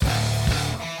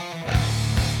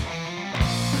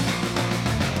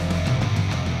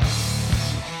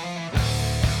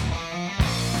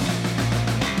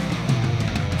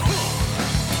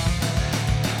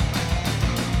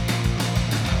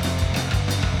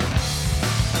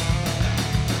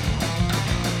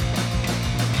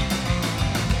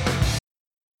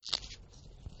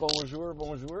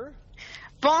bonjour.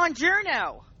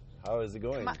 Buongiorno. How is it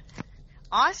going?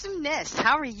 Awesomeness.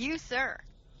 How are you, sir?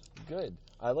 Good.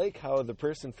 I like how the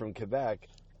person from Quebec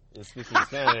is speaking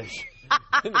Spanish,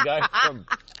 and the guy from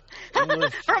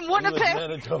Winnipeg,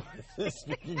 Manitoba is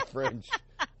speaking French.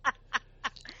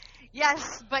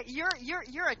 Yes, but you're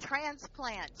a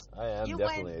transplant. I am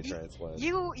definitely a transplant.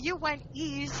 You went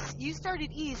east. You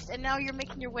started east, and now you're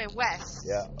making your way west.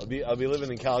 Yeah, I'll be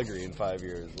living in Calgary in 5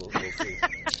 years. We'll see.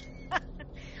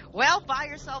 Well, buy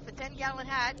yourself a 10-gallon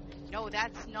hat. No,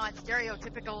 that's not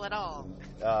stereotypical at all.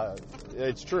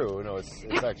 It's true. No, it's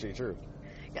actually true.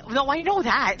 No, I know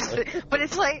that, but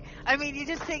it's like, I mean, you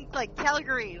just think like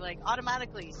Calgary, like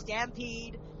automatically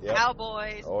Stampede, Yep.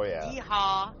 Cowboys, Oh yeah.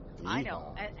 Yeehaw. I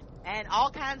know, and all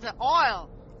kinds of oil.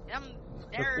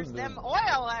 There's them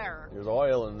oil there. There's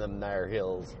oil in them there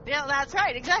hills. Yeah, that's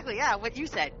right. Exactly. Yeah, what you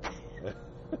said.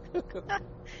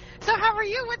 So how are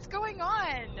you? What's going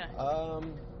on?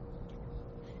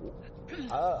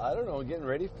 I don't know. Getting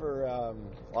ready for.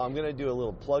 Well, I'm gonna do a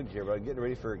little plug here, but I'm getting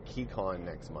ready for KeyCon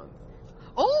next month.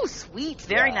 Oh, sweet.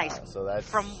 Very nice. So that's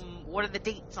from. What are the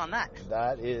dates on that?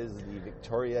 That is the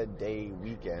Victoria Day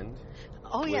weekend.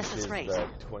 Oh yes, that's right. The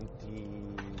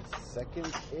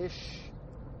 22nd-ish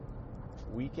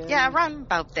weekend. Yeah, around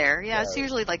about there. Yeah, it's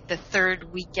usually like the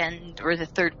third weekend or the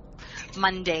third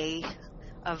Monday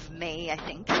of May, I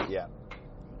think. Yeah.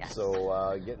 Yes.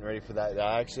 So getting ready for that.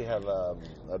 I actually have a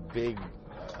big.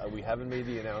 We haven't made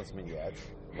the announcement yet.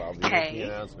 Well, I'll be making the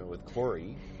announcement with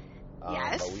Corey.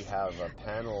 Yes. But we have a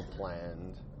panel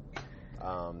planned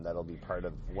that'll be part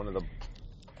of one of the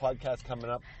podcasts coming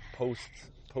up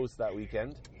post that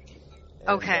weekend. And,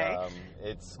 okay.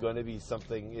 It's going to be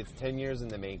something. It's 10 years in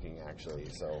the making, actually.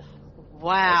 So.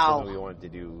 Wow. That's something we wanted to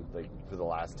do for the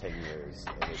last 10 years.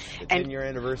 And it's the 10-year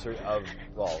anniversary of,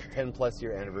 10-plus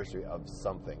year anniversary of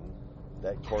something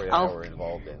that Corey and I were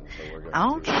involved in. So we're going to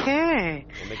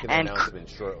we'll make an announcement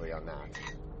shortly on that.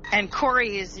 And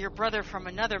Corey is your brother from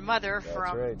another mother. That's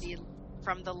from right.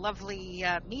 from the lovely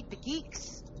Meet the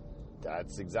Geeks.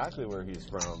 That's exactly where he's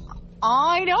from.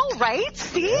 I know, right?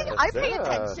 See? Yes, I pay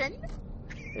attention.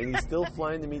 And he's still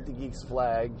flying the Meet the Geeks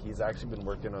flag. He's actually been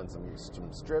working on some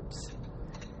strips,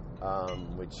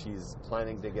 which he's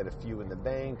planning to get a few in the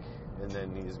bank, and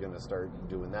then he's going to start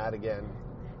doing that again.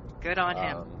 Good on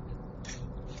him.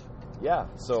 Yeah,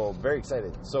 so very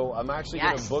excited. So I'm actually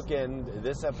going to bookend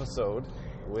this episode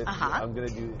with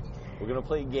we're going to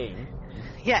play a game.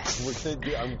 Yes.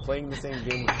 I'm playing the same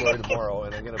game with Corey tomorrow,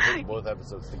 and I'm going to put both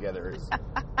episodes together as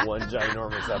one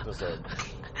ginormous episode.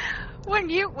 When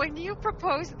you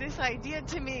proposed this idea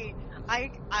to me,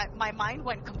 my mind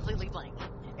went completely blank.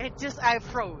 I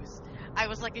froze. I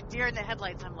was like a deer in the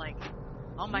headlights. I'm like,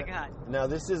 oh my God. Now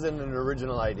this isn't an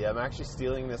original idea. I'm actually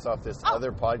stealing this off this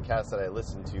other podcast that I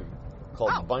listen to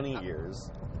called Bunny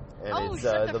Ears. And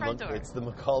it's the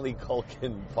Macaulay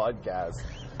Culkin podcast,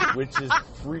 which is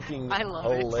freaking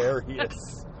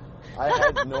hilarious. I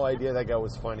had no idea that guy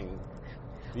was funny.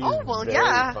 He's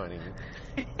very funny.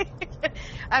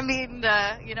 I mean,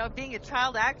 being a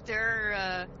child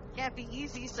actor can't be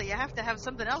easy, so you have to have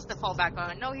something else to fall back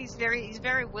on. No, he's very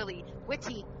witty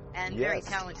and very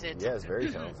talented. Yes, very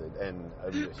talented and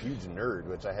a huge nerd,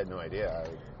 which I had no idea.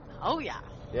 Oh yeah.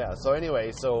 Yeah. So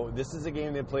anyway, this is a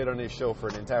game they played on his show for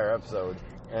an entire episode,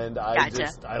 and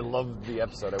I loved the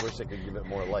episode. I wish I could give it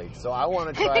more likes. So I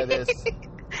want to try this.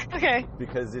 Okay.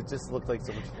 Because it just looked like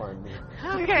so much fun.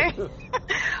 Okay.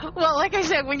 Well, like I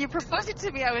said, when you proposed it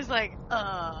to me, I was like,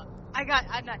 and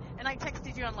I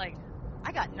texted you, I'm like,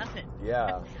 I got nothing.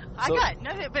 Yeah. I got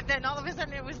nothing. But then all of a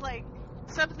sudden it was like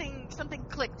something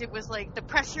clicked. It was like the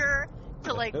pressure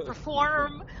to like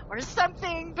perform or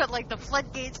something, but like the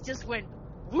floodgates just went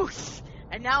whoosh.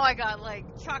 And now I got like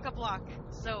chock-a-block.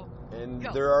 So. And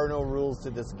there are no rules to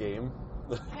this game.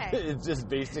 Okay. It's just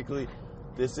basically.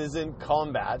 This isn't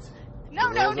combat.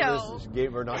 No. This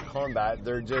game are not combat.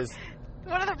 They're just...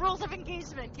 What are the rules of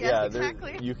engagement? Yes,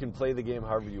 exactly. You can play the game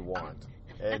however you want.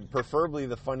 And preferably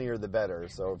the funnier the better.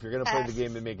 So if you're going to play the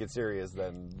game and make it serious,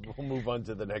 then we'll move on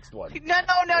to the next one.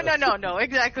 No.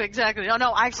 Exactly.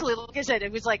 No, actually, like I said,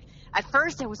 it was like, at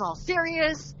first it was all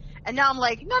serious. And now I'm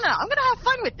like, no, I'm going to have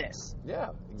fun with this.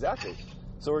 Yeah, exactly.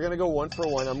 So we're going to go one for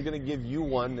one. I'm going to give you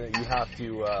one that you have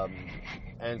to...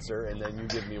 answer, and then you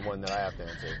give me one that I have to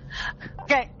answer.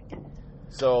 Okay.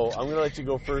 So I'm going to let you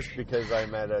go first because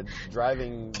I'm at a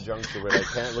driving juncture where I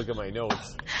can't look at my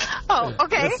notes. Oh,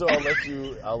 okay. So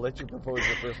I'll let you propose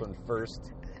the first one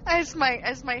first. As my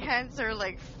hands are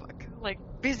like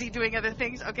busy doing other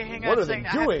things. Okay, hang on. What are they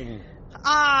doing?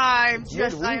 I'm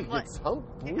It's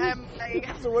hump week.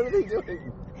 So what are they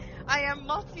doing? I am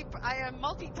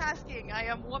multitasking. I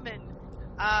am woman.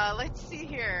 Let's see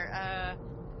here.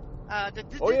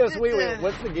 Yes, wait.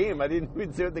 What's the game? I didn't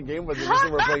even say what the game was. You said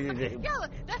we're playing a game. Yeah,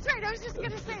 that's right. I was just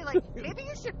going to say, like, maybe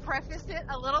you should preface it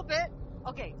a little bit.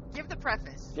 Okay, give the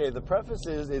preface. Okay, the preface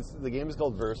is the game is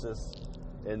called Versus.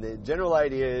 And the general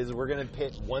idea is we're going to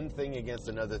pit one thing against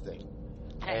another thing.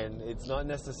 Okay. And it's not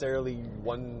necessarily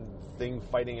one thing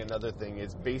fighting another thing.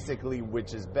 It's basically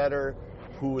which is better,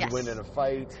 who would win in a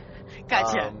fight.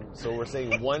 Gotcha. So we're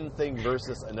saying one thing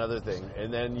versus another thing.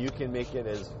 And then you can make it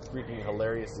as freaking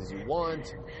hilarious as you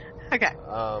want. Okay.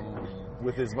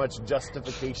 With as much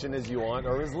justification as you want,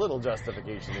 or as little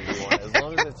justification as you want, as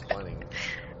long as it's funny.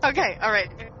 Okay, all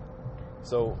right.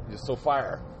 So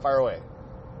fire away.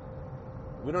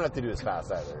 We don't have to do this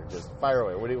fast either. Just fire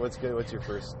away. What's your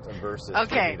first versus?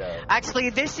 Okay. Actually,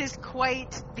 this is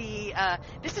quite the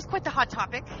hot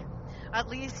topic, at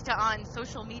least on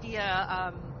social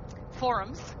media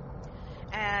forums,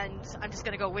 and I'm just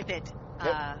going to go with it.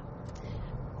 Yep.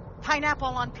 Pineapple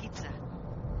on pizza.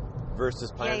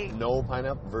 Versus no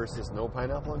pineapple versus no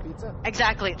pineapple on pizza?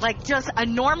 Exactly. Like just a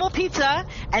normal pizza,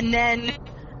 and then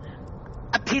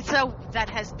a pizza that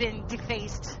has been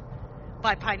defaced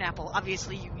by pineapple.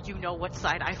 Obviously, you know what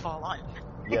side I fall on.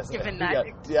 Yes, given that.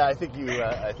 Yeah. I think you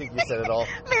said it all.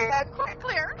 Made that quite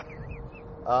clear.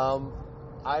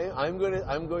 I'm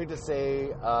going to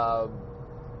say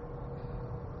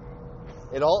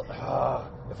it all.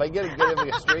 If I get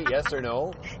a straight yes or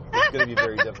no, it's going to be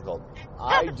very difficult.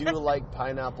 I do like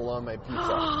pineapple on my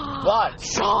pizza, but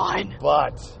Sean,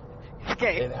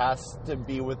 okay, it has to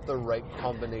be with the right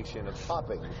combination of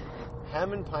toppings.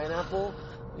 Ham and pineapple.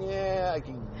 Yeah,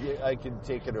 I can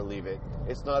take it or leave it.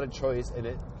 It's not a choice, and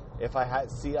if I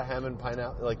see a ham and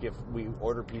pineapple, like if we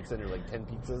order pizza and there's like 10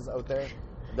 pizzas out there,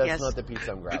 that's not the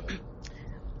pizza I'm grabbing.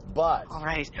 But all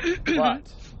right,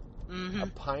 but a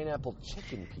pineapple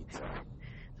chicken pizza.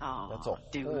 Oh, that's a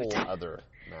whole other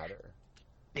matter.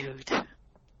 Dude,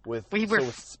 with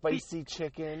spicy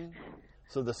chicken.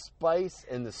 So the spice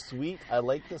and the sweet. I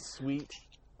like the sweet.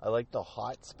 I like the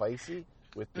hot spicy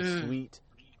with the sweet.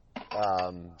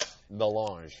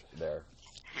 Melange there.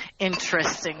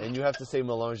 Interesting. And you have to say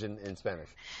melange in Spanish.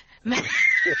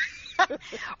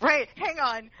 Right, hang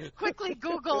on. Quickly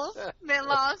Google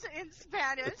melange in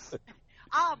Spanish.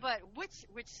 But which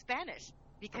Spanish?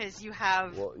 Because you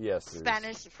have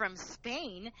Spanish from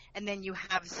Spain, and then you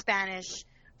have Spanish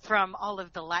from all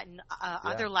of the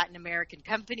other Latin American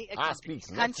countries.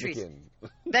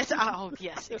 That's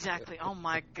yes, exactly. Oh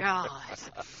my God.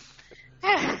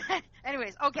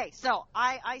 Anyways, okay, so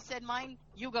I said mine.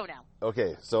 You go now.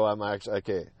 Okay, so I'm actually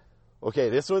okay. Okay,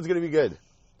 this one's gonna be good.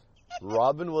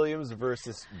 Robin Williams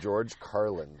versus George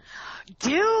Carlin.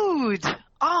 Dude,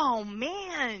 oh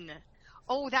man,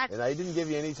 that's. And I didn't give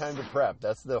you any time to prep.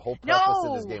 That's the whole preface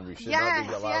of this game. We should not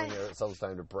be allowing ourselves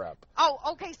time to prep. Oh,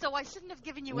 okay, so I shouldn't have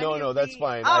given you any. No, that's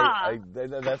fine.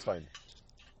 That's fine.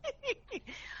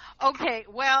 Okay,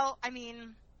 well, I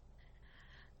mean.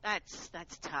 That's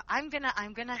tough. I'm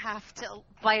gonna have to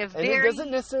by a very. And it doesn't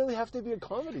necessarily have to be a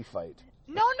comedy fight.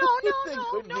 No. It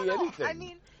could be anything. I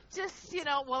mean, just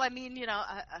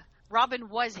Robin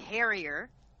was hairier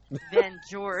than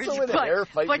George. So in a hair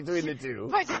fight between the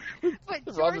two, but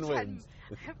Robin wins.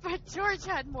 But George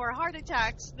had more heart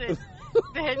attacks than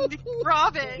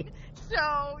Robin.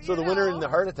 So the winner in the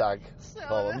heart attack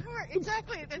column.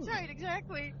 Exactly. That's right.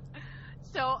 Exactly.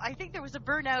 So I think there was a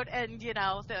burnout and,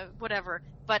 the whatever.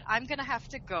 But I'm going to have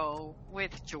to go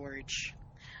with George.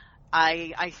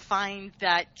 I find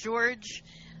that George,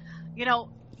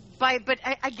 by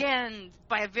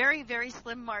a very, very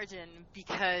slim margin,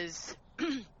 because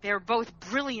they're both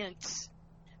brilliant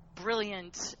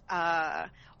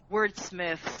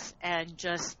wordsmiths, and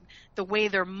just the way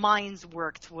their minds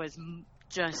worked was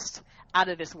just out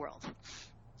of this world.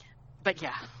 But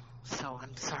yeah. So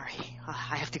I'm sorry.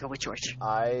 I have to go with George.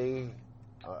 I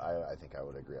think I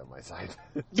would agree on my side.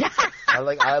 Yeah.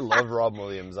 I love Robin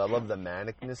Williams. I love the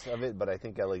manicness of it, but I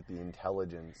think I like the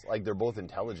intelligence. Like, they're both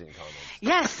intelligent comics.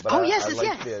 Yes. But yes. I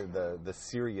like the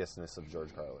seriousness of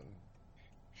George Carlin.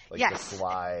 Like the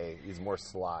sly. He's more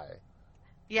sly.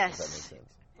 Yes. If that makes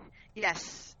sense.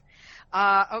 Yes.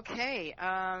 Okay.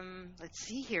 Let's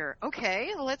see here.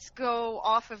 Okay, let's go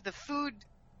off of the food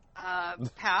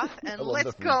path, and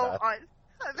let's go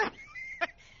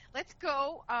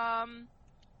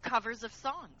covers of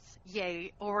songs,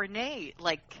 yay or nay.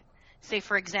 Like, say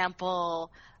for example,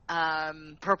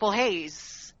 Purple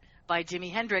Haze by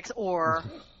Jimi Hendrix, or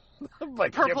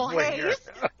Purple Haze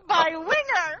by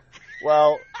Winger.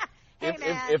 Well,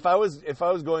 if I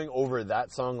was going over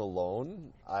that song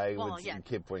alone, I would say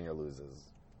Kip Winger loses.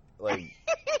 like.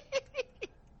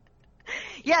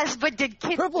 Yes, but did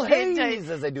Purple Haze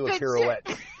as I do a pirouette.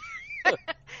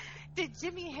 Did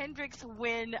Jimi Hendrix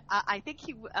win? I think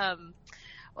he.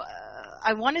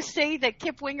 I want to say that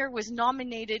Kip Winger was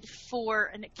nominated for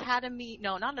an Academy.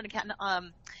 No, not an Academy.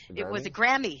 It was a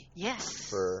Grammy. Yes.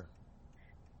 For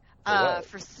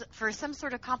some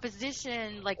sort of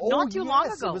composition, like not too long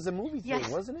ago. It was a movie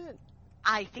thing, wasn't it?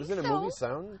 I think so. Was it a movie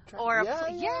soundtrack? Or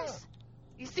yes.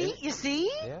 You see?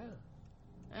 Yeah.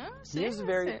 Oh, he was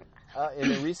very.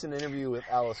 In a recent interview with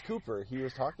Alice Cooper, he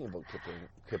was talking about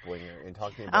Kip Winger and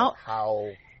talking about how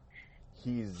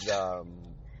he's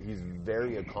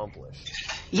very accomplished.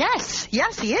 Yes,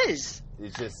 he is.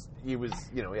 It's just he was,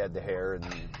 he had the hair and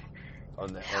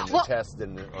on the chest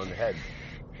and on the head.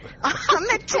 On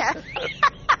the chest,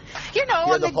 he on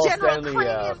had the Paul general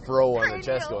Stanley fro on the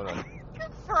chest going on.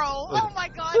 Fro. Oh my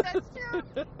God, that's true.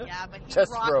 Yeah, but he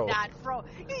chest rocked fro. that fro.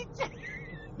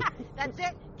 That's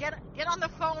it. Get on the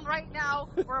phone right now.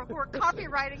 We're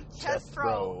copywriting chest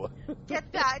fro.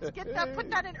 Get that. Put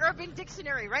that in Urban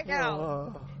Dictionary right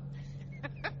now.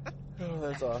 Oh,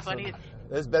 that's awesome. Funny.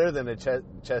 That's better than a chia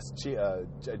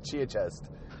chest.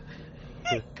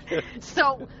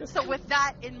 So with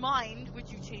that in mind, would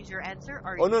you change your answer?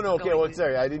 Or no. Okay, well,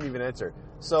 sorry, I didn't even answer.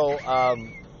 So,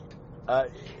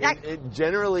 it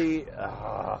generally.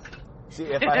 See,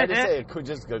 if I had to say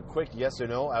just a quick yes or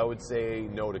no, I would say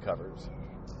no to covers.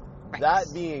 Right.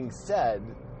 That being said,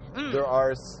 there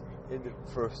are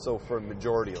for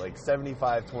majority, like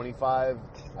 75-25,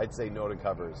 I'd say no to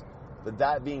covers. But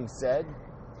that being said,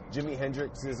 Jimi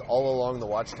Hendrix's All Along the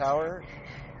Watchtower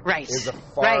is a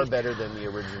far better than the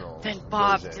original than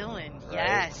Bob version, Dylan.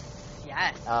 Right?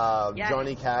 Yes.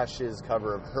 Johnny Cash's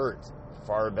cover of Hurt,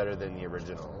 far better than the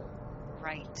original.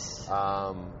 Right.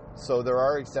 So there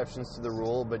are exceptions to the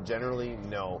rule, but generally,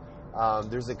 no.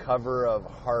 There's a cover of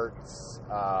Heart's,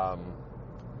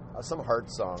 some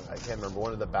Heart song. I can't remember.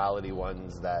 One of the ballady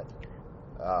ones that,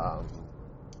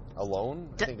 Alone?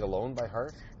 I think Alone by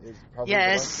Heart is probably the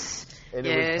one. And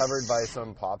it was covered by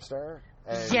some pop star.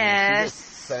 And she just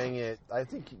sang it. I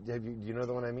think, do you know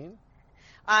the one I mean?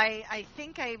 I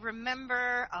think I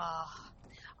remember,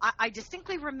 I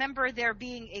distinctly remember there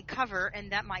being a cover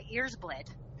and that my ears bled.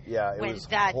 Yeah, it when was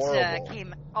that horrible.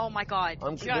 Came. Oh my God!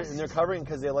 And they're covering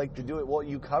because they like to do it. Well,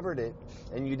 you covered it,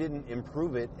 and you didn't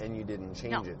improve it, and you didn't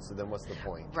change it. So then, what's the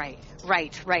point? Right.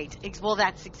 Well,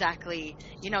 that's exactly.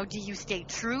 Do you stay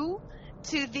true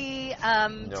to the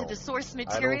to the source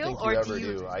material, I don't think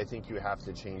you ever do. I think you have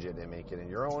to change it and make it in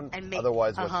your own.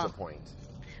 Otherwise, what's the point?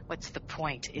 What's the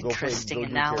point? Interesting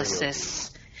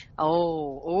analysis.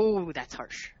 Oh, that's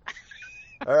harsh.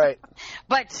 All right.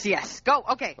 But yes, go.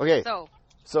 Okay.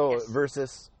 So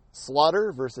versus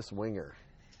Slaughter versus Winger.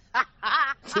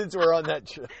 Since we're on that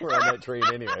train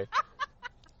anyway.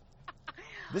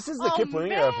 This is the Kip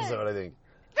Winger episode, I think.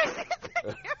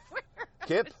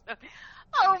 Kip.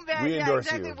 Oh man, we endorse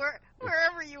exactly. you.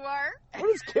 Wherever you are. What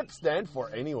does Kip stand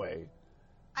for anyway?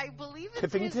 I believe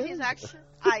it's Kippington? his actual.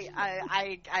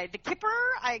 The Kipper.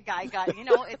 I got.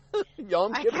 It's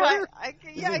Yom Kippur.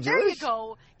 Yeah, there you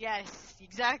go. Yes,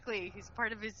 exactly. He's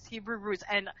part of his Hebrew roots.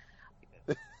 And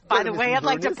by the way, I'd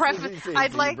like to preface.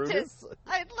 I'd like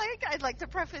to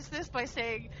preface this by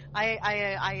saying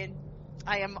I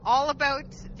am all about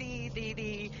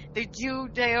the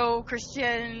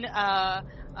Judeo-Christian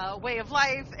way of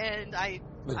life, and I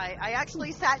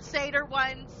actually sat Seder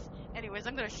once. Anyways,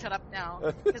 I'm going to shut up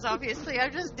now, because obviously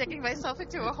I'm just digging myself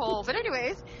into a hole. But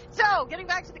anyways, so getting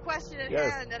back to the question at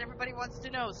hand that everybody wants to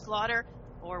know, Slaughter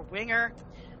or Winger.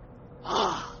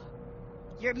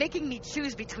 You're making me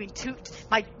choose between two,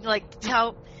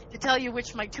 to tell you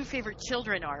which my two favorite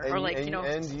children are.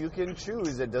 And you can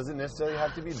choose. It doesn't necessarily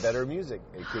have to be better music.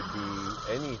 It could be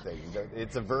anything.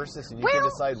 It's a versus, and you can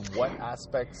decide what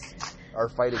aspects are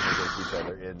fighting against each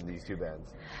other in these two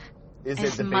bands. Is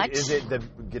it the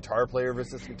guitar player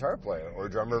versus guitar player, or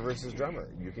drummer versus drummer?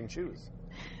 You can choose.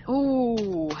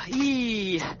 Ooh,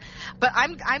 but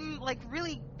I'm like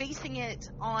really basing it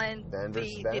on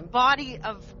the body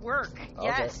of work. Okay.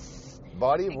 Yes,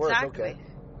 body of work. Okay.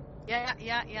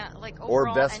 Yeah. Like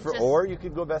overall, or you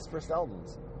could go best first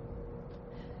albums.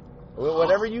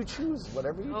 Whatever you choose,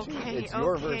 it's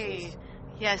your versus.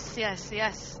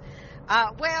 Yes.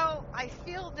 Well, I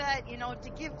feel that to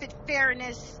give it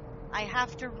fairness, I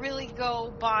have to really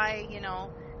go by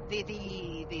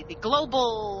the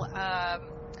global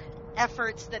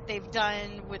efforts that they've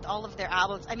done with all of their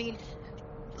albums. I mean,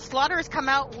 Slaughter has come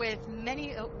out with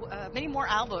many more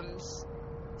albums.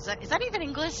 Is that even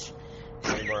English?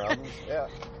 Many more albums? Yeah.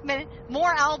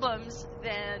 More albums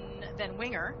than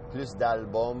Winger. Plus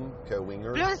d'albums que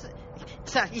Winger.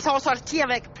 Ils sont sortis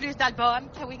avec plus d'albums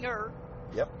que Winger.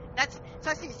 Yep.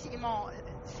 Ça, c'est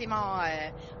mon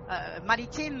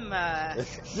maritime.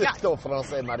 C'est ton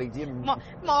français maritime.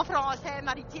 Mon français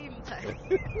maritime.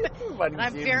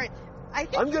 Maritime.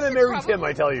 I'm going to marry Tim,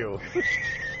 I tell you.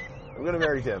 I'm going to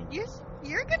marry Tim.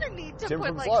 You're going to need to Tim put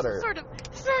from like Slaughter.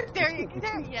 There.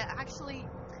 Yeah, actually,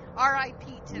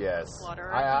 R.I.P. Tim yes. from Slaughter.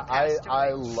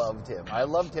 I loved him. I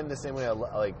loved him the same way I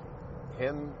like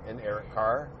him and Eric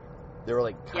Carr. They were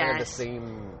like kind of the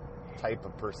same type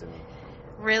of person.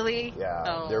 Really? Yeah.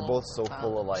 Oh, they're both so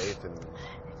full of life and.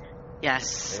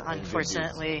 Yes, and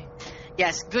unfortunately.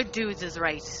 Yes, good dudes is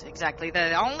right. Exactly.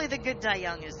 Only the good die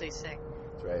young, as they say.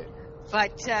 That's right.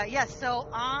 But so I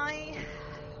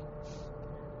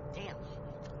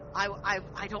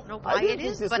don't know why it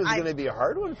is, this but was going to be a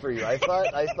hard one for you. I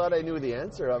thought I knew the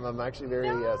answer. I'm actually very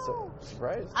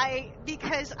surprised.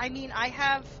 Because I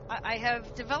have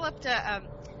developed a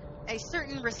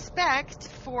certain respect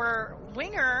for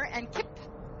Winger and Kip,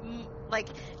 like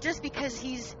just because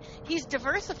he's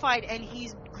diversified and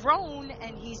he's grown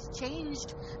and he's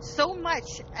changed so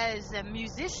much as a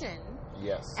musician.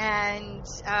 Yes. And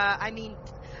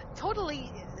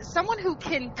totally someone who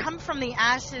can come from the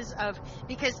ashes of,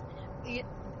 because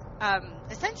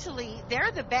essentially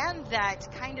they're the band that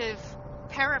kind of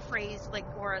paraphrased, like,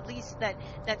 or at least that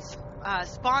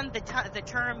spawned the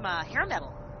term hair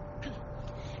metal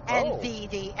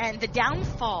and the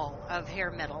downfall of hair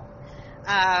metal,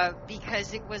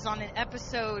 because it was on an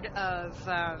episode of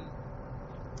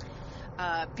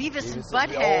Beavis and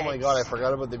Butthead. Oh my God, I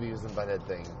forgot about the Beavis and Butthead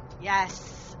thing.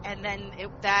 Yes. And then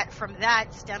from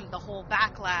that stemmed the whole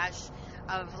backlash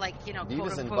of, like, Beavis and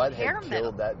quote unquote Butthead hair metal.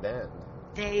 killed that band.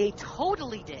 They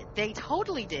totally did.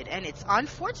 And it's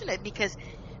unfortunate because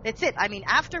that's it.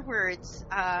 Afterwards,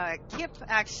 Kip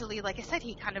actually, like I said,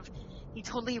 he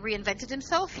totally reinvented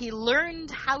himself. He learned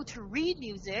how to read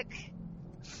music,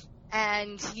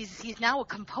 and he's now a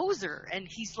composer, and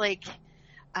he's like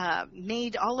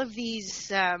made all of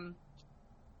these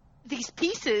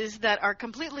pieces that are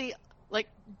completely like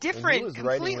different. And he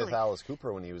was writing with Alice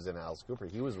Cooper when he was in Alice Cooper.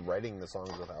 He was writing the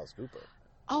songs with Alice Cooper.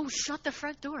 Oh, shut the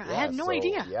front door! I had no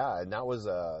idea. Yeah, and that was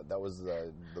the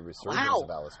resurgence of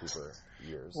Alice Cooper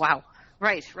years. Wow!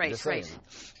 Right.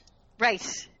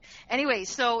 Anyway,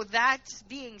 so that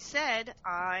being said,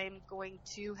 I'm going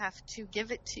to have to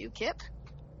give it to Kip.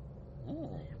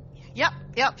 Ooh. Yep.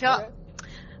 Okay.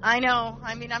 I know.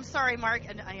 I'm sorry, Mark,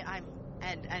 and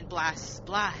Blas.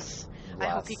 I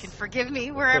hope he can forgive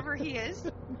me wherever he is.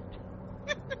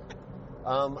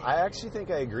 I actually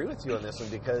think I agree with you on this one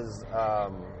because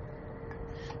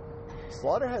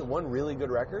Slaughter had one really good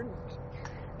record.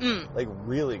 Like,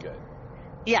 really good.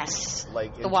 Yes.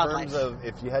 Like, in terms of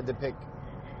if you had to pick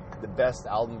the best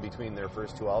album between their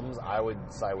first two albums, I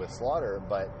would side with Slaughter,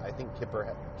 but I think Kipper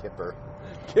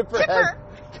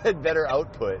had better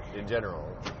output in general.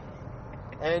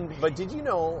 But did you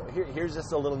know, here's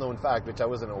just a little known fact, which I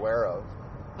wasn't aware of.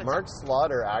 Mark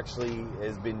Slaughter actually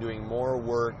has been doing more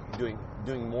work, doing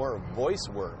more voice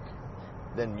work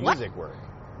than music work.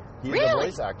 He's a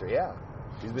voice actor, yeah.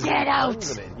 He's been doing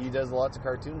tons of it. He does lots of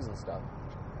cartoons and stuff.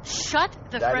 Shut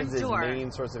the front door. That is his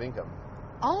main source of income.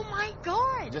 Oh my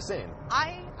God. Just saying.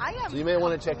 I am. So you may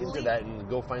want to check into that and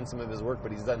go find some of his work,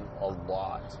 but he's done a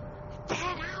lot.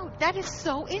 Get out. That is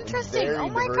so interesting. Very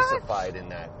diversified in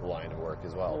that line of work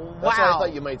as well. That's why I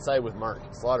thought you might side with Mark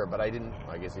Slaughter, but I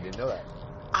guess you didn't know that.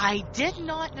 I did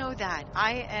not know that.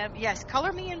 Yes,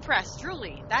 color me impressed,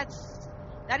 truly. That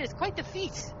is quite the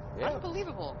feat. Yeah.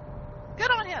 Unbelievable. Good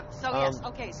on him. So yes,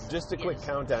 okay. Just a quick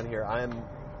countdown here. I am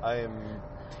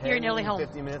 10, You're nearly home.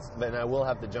 50 minutes, but I will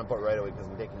have to jump out right away because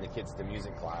I'm taking the kids to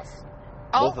music class.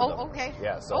 Okay.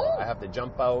 Yeah, so I have to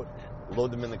jump out,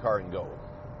 load them in the car, and go.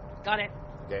 Got it.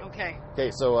 Okay.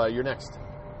 Okay, so you're next.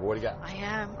 What do you got?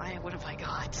 What have I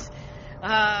got?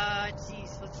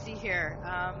 Geez, let's see here.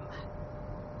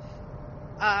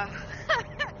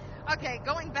 Okay,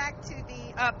 going back to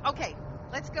the. Okay,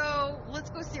 let's go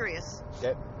serious.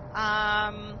 Okay.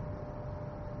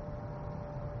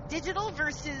 Digital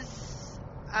versus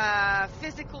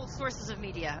physical sources of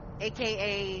media,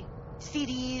 aka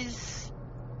CDs,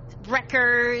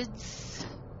 records,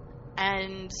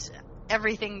 and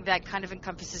everything that kind of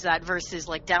encompasses that versus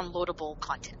like downloadable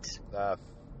content.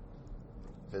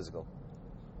 Physical.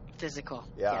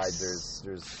 Yeah,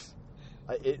 yes.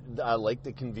 I like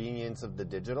the convenience of the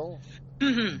digital,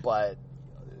 but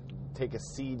take a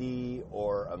CD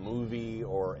or a movie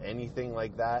or anything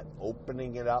like that,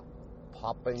 opening it up,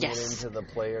 popping it into the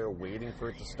player, waiting for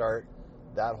it to start.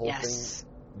 that whole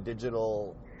thing,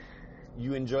 digital,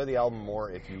 you enjoy the album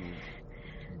more if you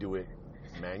do it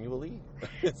manually.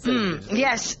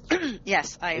 Yes.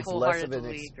 Yes, I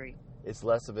wholeheartedly agree. It's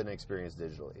less of an experience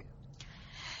digitally.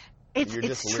 You're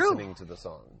just true. Listening to the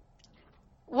song.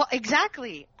 Well,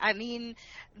 exactly. I mean,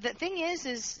 the thing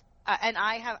is and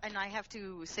I have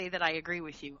to say that I agree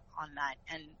with you on that.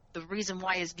 And the reason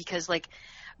why is because, like,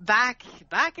 back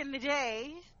in the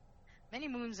day, many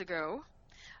moons ago,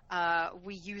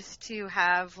 we used to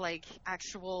have, like,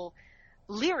 actual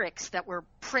lyrics that were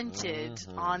printed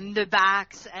on the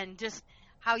backs, and just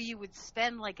how you would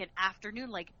spend, like, an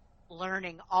afternoon, like,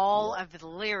 learning all of the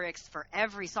lyrics for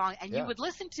every song, and you would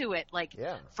listen to it, like,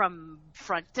 from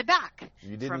front to back.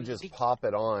 You didn't just pop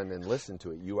it on and listen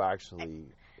to it. You actually,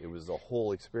 it was a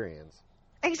whole experience.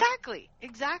 Exactly.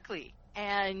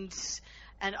 And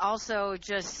also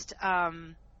just,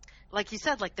 like you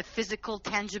said, like the physical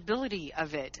tangibility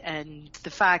of it, and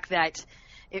the fact that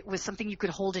it was something you could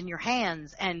hold in your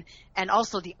hands, and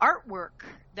also the artwork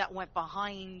that went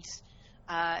behind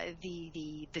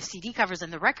the CD covers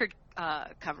and the record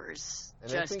covers.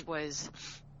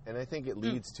 And I think it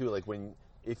leads to, like,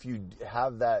 if you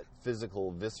have that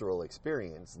physical, visceral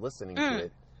experience listening to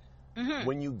it,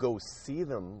 when you go see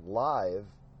them live,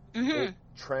 it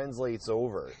translates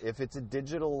over. If it's a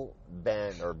digital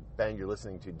band or band you're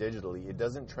listening to digitally, it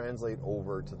doesn't translate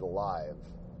over to the live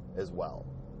as well.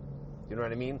 You know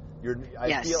what I mean?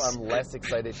 I feel I'm less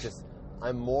excited.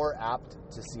 I'm more apt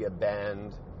to see a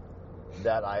band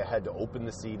that I had to open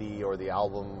the CD or the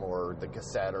album or the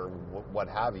cassette or what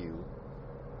have you.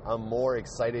 I'm more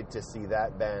excited to see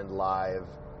that band live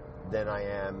than I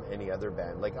am any other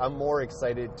band. Like, I'm more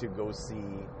excited to go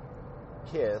see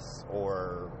Kiss,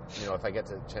 or, you know, if I get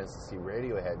a chance to see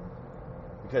Radiohead,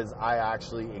 because I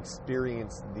actually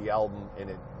experienced the album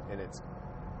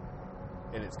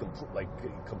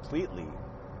completely,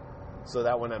 so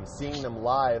that when I'm seeing them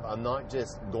live, I'm not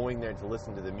just going there to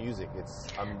listen to the music.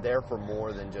 I'm there for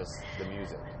more than just the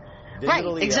music.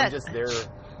 Digitally, right, exactly. I'm just there.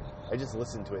 I just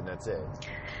listen to it and that's it.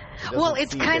 Well,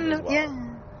 it's kind of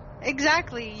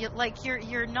exactly. Like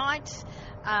you're not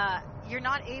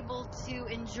able to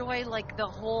enjoy, like, the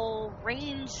whole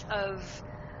range of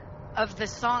the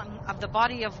song, of the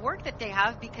body of work that they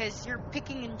have, because you're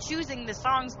picking and choosing the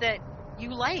songs that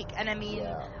you like. And I mean,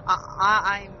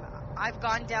 I've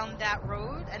gone down that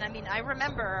road, and I mean, I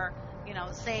remember, you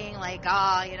know, saying, like,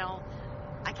 you know,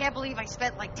 I can't believe I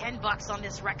spent like $10 on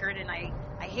this record, and I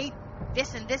hate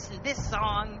this and this and this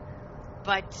song,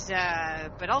 but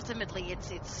ultimately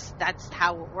that's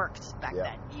how it worked back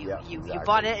then. You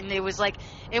bought it, and it was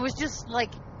just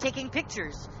like taking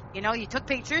pictures. You know, you took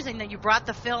pictures, and then you brought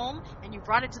the film and you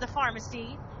brought it to the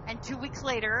pharmacy, and 2 weeks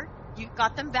later you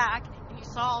got them back and you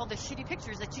saw all the shitty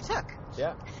pictures that you took.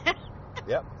 Yeah.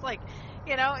 Yep. Like,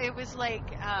 you know, it was like,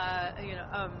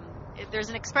 there's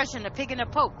an expression, a pig in a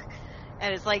poke,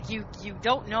 and it's like you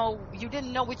didn't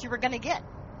know what you were gonna get.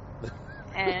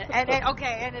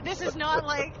 And this is not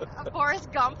like a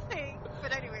Forrest Gump thing,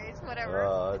 but anyways, whatever.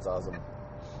 Oh, that's awesome.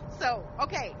 So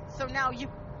now you.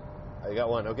 I got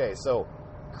one. Okay, so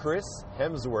Chris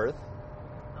Hemsworth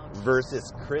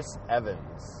versus Chris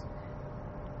Evans.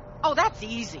 Oh, that's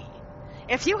easy.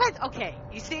 If you had, okay,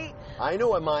 you see. I know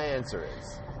what my answer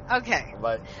is. Okay.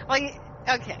 But. Well,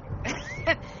 okay.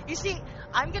 You see,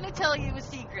 I'm going to tell you a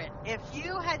secret. If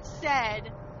you had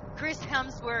said Chris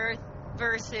Hemsworth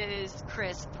versus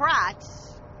Chris Pratt.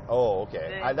 Oh,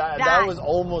 okay. That was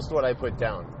almost what I put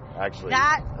down, actually.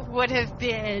 That would have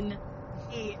been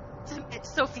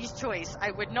Sophie's choice.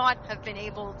 I would not have been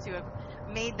able to have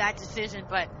made that decision,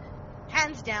 but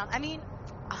hands down, I mean,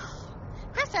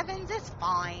 Chris Evans is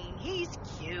fine. He's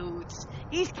cute.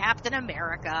 He's Captain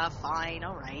America. Fine,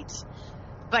 all right.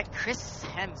 But Chris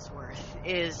Hemsworth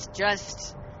is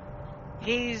just,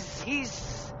 he's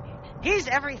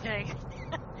everything.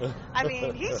 I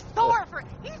mean, he's Thor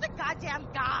he's a goddamn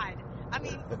god. I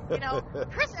mean, you know,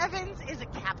 Chris Evans is a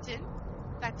captain.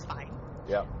 That's fine.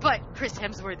 Yeah. But Chris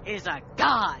Hemsworth is a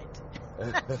god.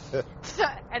 So,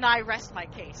 and I rest my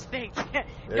case. Thank you.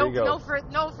 There you go.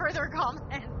 No further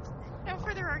comment. No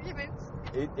further arguments.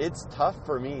 It's tough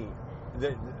for me.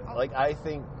 Like, I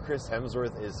think Chris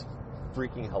Hemsworth is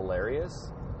freaking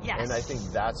hilarious. Yes. And I think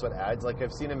that's what adds. Like,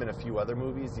 I've seen him in a few other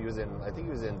movies. I think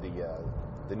he was in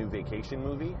the new Vacation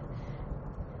movie.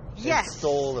 Yes. He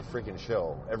stole the freaking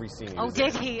show. Every scene he was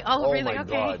did in. he? Oh, really? My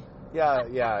okay.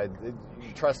 God. Yeah.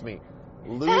 Trust me.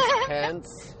 Loose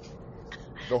pants.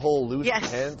 The whole loose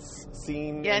pants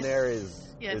scene in there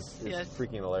is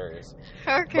freaking hilarious.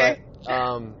 Okay.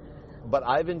 But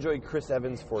I've enjoyed Chris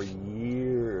Evans for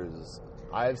years.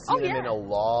 I've seen him in a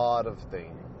lot of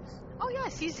things. Oh,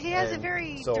 yes. He has a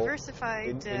very diversified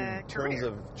in career. terms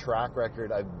of track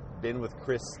record, I've been with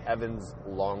Chris Evans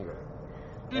longer.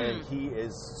 And he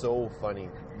is so funny.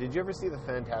 Did you ever see the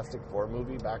Fantastic Four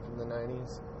movie back from the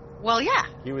 90s? Well, yeah.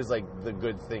 He was like the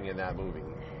good thing in that movie.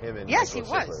 Him and yes,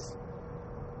 Michael he Chiklis. Was.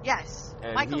 Yes.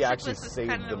 And Michael he actually Chiklis saved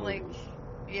kind the of movie.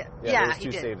 Yeah, those two he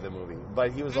did. saved the movie.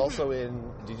 But he was also in...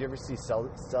 Did you ever see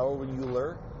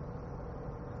Cellular?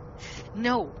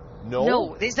 No.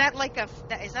 No? Is that like a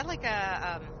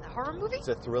horror movie? It's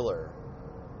a thriller.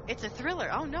 It's a thriller.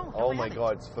 Oh, no. Oh, my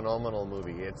God. It's a phenomenal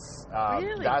movie. It's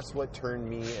really? That's what turned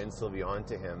me and Sylvie on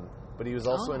to him. But he was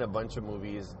also in a bunch of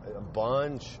movies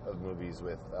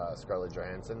with Scarlett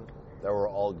Johansson that were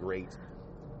all great.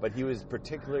 But he was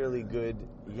particularly good.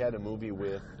 He had a movie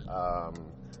with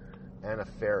Anna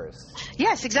Faris.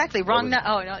 Yes, exactly.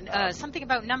 Something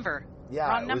about number. Yeah.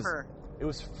 Wrong Number. It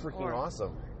was freaking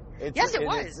awesome. It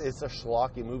was. It's a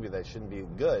schlocky movie that shouldn't be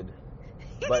good.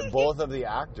 But both of the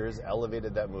actors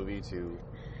elevated that movie to...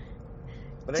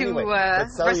 But anyway,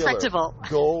 respectable.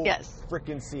 Go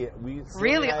freaking see it.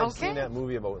 I've seen that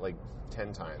movie about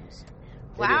 10 times.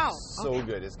 Wow. It is so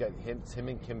good. It's got him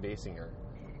and Kim Basinger.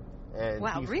 And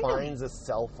he finds a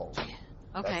cell phone.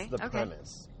 Okay. That's the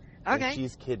premise. Okay. And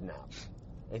she's kidnapped.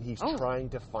 And he's trying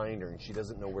to find her, and she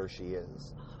doesn't know where she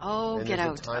is. Oh, and get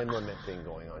out. there's a time limit thing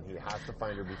going on. He has to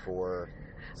find her before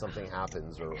something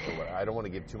happens or what. I don't want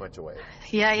to give too much away.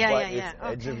 Yeah. It's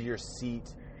edge of your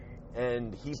seat.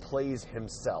 And he plays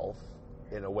himself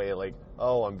in a way like,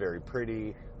 oh, I'm very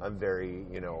pretty. I'm very,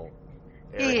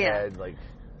 airhead.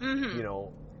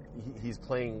 He's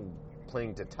playing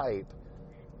to type.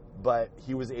 But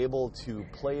he was able to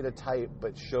play to type,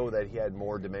 but show that he had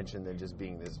more dimension than just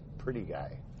being this pretty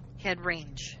guy. He had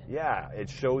range. Yeah, it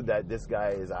showed that this guy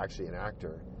is actually an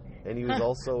actor. And he was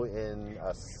also in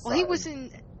he was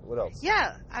in... What else?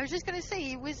 Yeah, I was just going to say,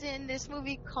 he was in this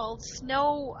movie called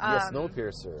Snow...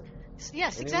 Snowpiercer.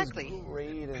 Yes, and exactly. He was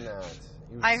great in that.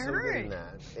 He was I so heard. good in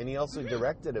that. And he also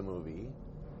directed a movie.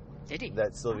 Did he?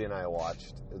 That Sylvia and I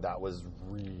watched. That was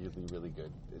really, really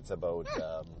good. It's about...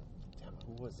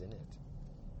 who was in it?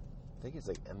 I think it's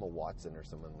Emma Watson or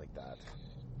someone like that.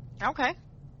 Okay.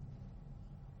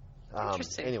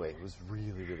 Interesting. Anyway, it was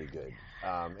really, really good.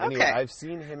 Anyway, I've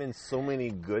seen him in so many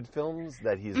good films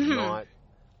that he's not...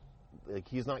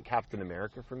 he's not Captain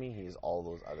America for me. He's all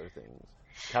those other things.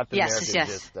 Captain America is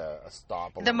just a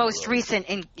stop. The most recent...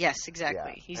 Yes,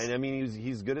 exactly. Yeah. And I mean,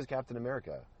 he's good as Captain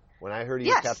America. When I heard he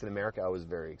was Captain America, I was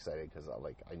very excited because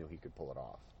I knew he could pull it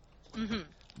off. Mm-hmm.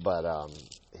 But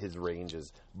his range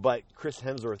is... But Chris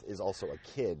Hemsworth is also a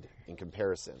kid in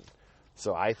comparison.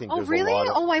 So I think there's a lot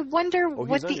of... I wonder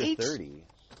what the age... He's under 30.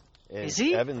 And is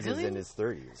he? Evans really? is in his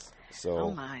 30s. So,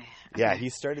 oh, my. Okay. Yeah, he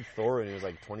started Thor when he was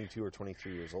 22 or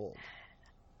 23 years old.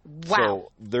 Wow.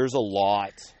 So there's a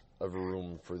lot of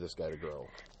room for this guy to grow.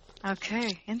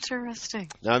 Okay, interesting.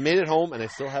 Now, I made it home, and I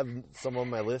still have some on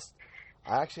my list.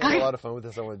 I actually had a lot of fun with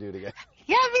this. I want to do it again.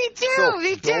 Yeah, me too. So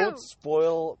me too. Don't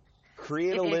spoil...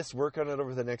 Create a list, work on it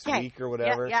over the next week or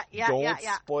whatever. Don't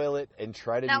spoil it, and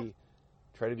try to be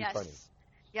funny.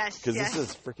 Yes. Because this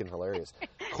is freaking hilarious.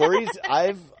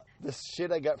 This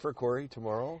shit I got for Corey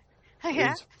tomorrow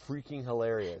is freaking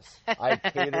hilarious. I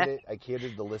catered it. I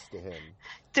catered the list to him.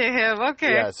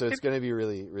 Okay. Yeah, so it's going to be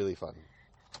really, really fun.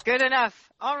 Good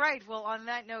enough. All right. Well, on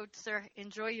that note, sir,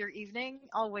 enjoy your evening.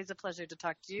 Always a pleasure to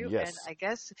talk to you. Yes. And I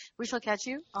guess we shall catch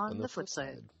you on the flip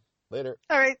side. Later.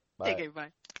 All right. Bye. Take care. Bye.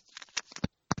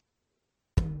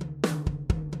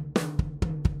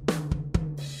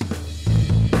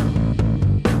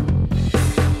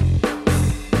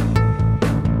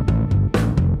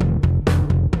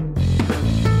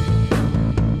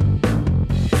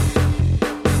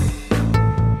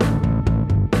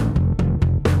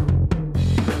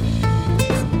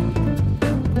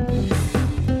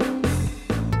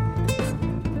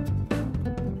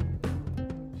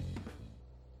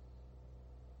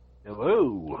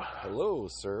 Hello,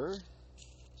 sir.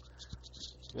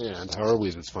 And how are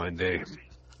we this fine day?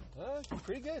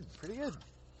 Pretty good.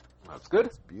 That's good.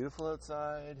 It's beautiful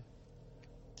outside.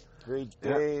 Great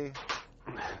day.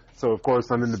 Yeah. So, of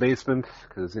course, I'm in the basement,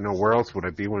 because, where else would I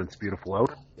be when it's beautiful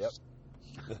out? Yep.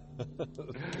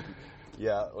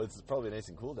 Yeah, well, it's probably nice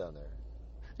and cool down there.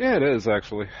 Yeah, it is,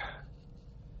 actually.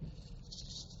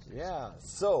 Yeah,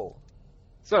 so,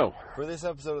 for this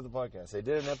episode of the podcast, I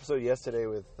did an episode yesterday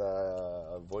with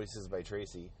Voices by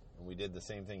Tracy, and we did the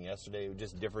same thing yesterday,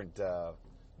 just different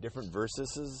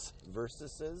versuses.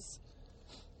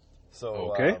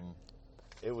 So,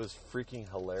 it was freaking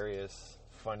hilarious,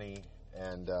 funny,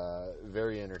 and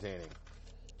very entertaining.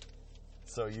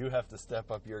 So you have to step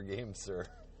up your game, sir.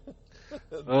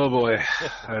 Oh boy,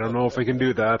 I don't know if I can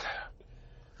do that.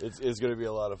 It's going to be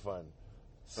a lot of fun.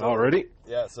 So, already?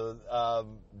 Yeah, so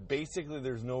basically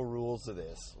there's no rules to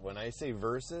this. When I say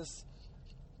versus,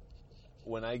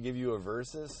 when I give you a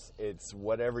versus, it's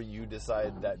whatever you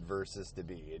decide that versus to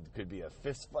be. It could be a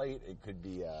fist fight, it could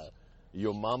be a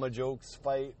Yo Mama Jokes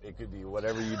fight, it could be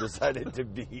whatever you decide it to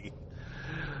be.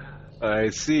 I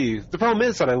see. The problem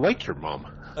is that I like your mom.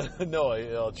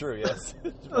 No, true, yes.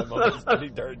 My mom is pretty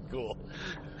darn cool.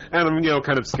 And I'm,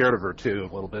 kind of scared of her too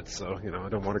a little bit, so, I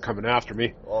don't want her coming after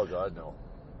me. Oh God, no.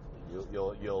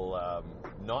 You'll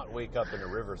not wake up in a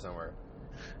river somewhere.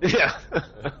 Yeah.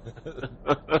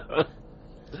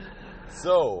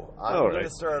 So I'm going to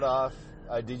start off.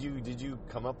 Did you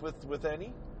come up with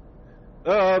any?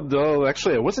 No,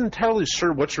 actually, I wasn't entirely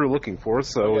sure what you were looking for,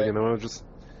 so okay. I just.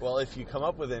 Well, if you come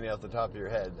up with any off the top of your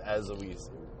head, as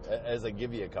I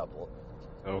give you a couple,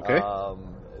 okay,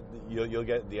 you'll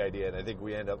get the idea. And I think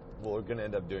we're going to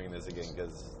end up doing this again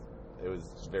because it was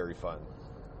very fun.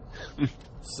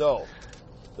 So,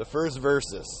 the first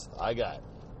versus I got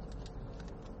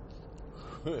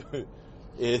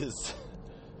is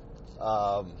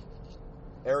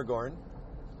Aragorn,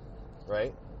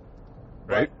 right?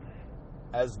 Right.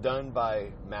 But as done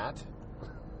by Matt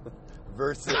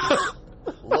versus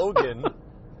Logan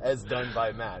as done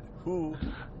by Matt. Who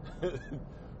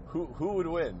would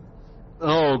win?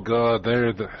 Oh God,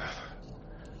 they're the.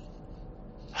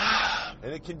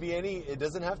 And it can be it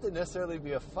doesn't have to necessarily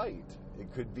be a fight.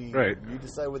 It could be, right. You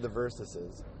decide what the versus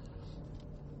is.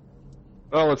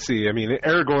 Well, let's see. I mean,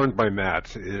 Aragorn by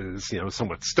Matt is,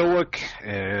 somewhat stoic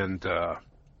and, kind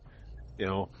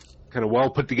of well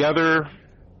put together.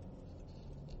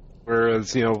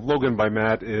 Whereas, Logan by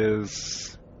Matt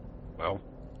is, well,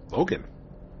 Logan.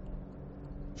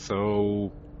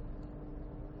 So,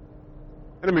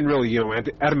 and I mean, really,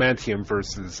 Adamantium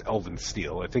versus Elven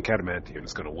Steel. I think Adamantium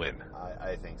is going to win.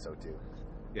 I think so too.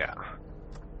 Yeah.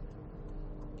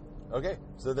 Okay,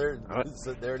 so there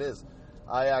it is.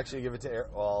 I actually give it to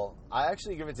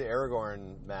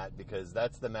Aragorn, Matt, because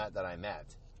that's the Matt that I met,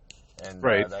 and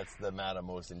right. That's the Matt I'm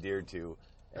most endeared to.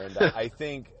 And I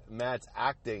think Matt's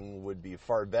acting would be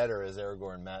far better as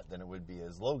Aragorn Matt than it would be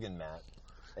as Logan Matt,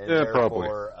 and yeah,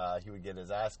 therefore probably. He would get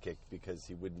his ass kicked because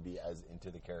he wouldn't be as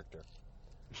into the character.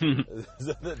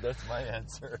 That's my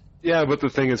answer. Yeah, but the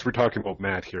thing is, we're talking about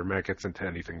Matt here. Matt gets into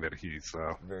anything that he's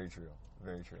very true.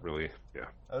 Very true. Really, yeah.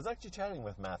 I was actually chatting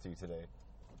with Matthew today.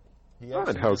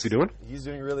 And how's he doing? He's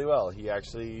doing really well. He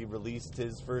actually released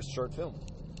his first short film.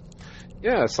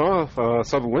 Yeah, I saw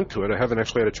the link to it. I haven't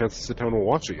actually had a chance to sit down and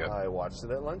watch it yet. I watched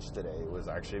it at lunch today. It was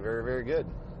actually very, very good.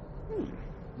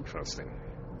 Interesting.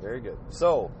 Very good.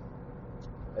 So,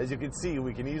 as you can see,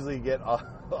 we can easily get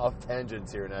off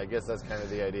tangents here, and I guess that's kind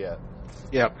of the idea.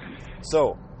 Yep.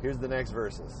 So, here's the next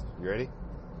verses. You ready?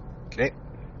 Okay.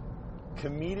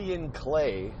 Comedian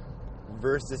Clay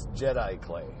versus Jedi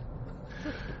Clay.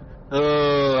 They're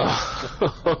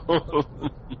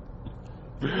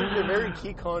very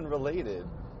Keycon related.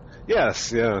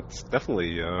 Yes, yeah, it's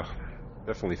definitely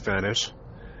fanish.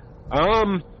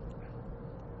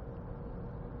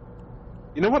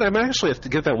 You know what? I might actually have to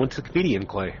give that one to Comedian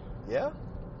Clay. Yeah?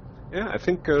 Yeah, I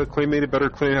think Clay made a better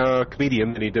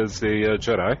comedian than he does a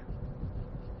Jedi.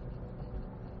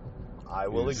 I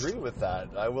will agree with that.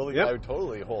 I will. Yep. I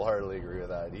totally, wholeheartedly agree with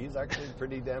that. He's actually a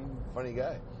pretty damn funny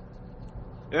guy.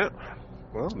 Yeah.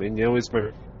 Well, I mean, he's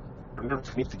my partner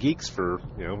to Meet the Geeks for,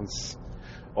 his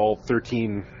all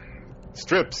 13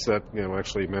 strips that,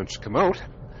 actually managed to come out.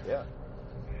 Yeah.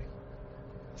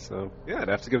 So, yeah, I'd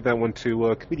have to give that one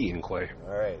to Comedian Clay.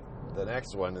 All right. The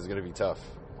next one is going to be tough.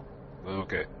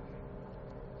 Okay.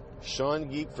 Sean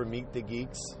Geek from Meet the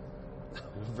Geeks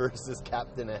versus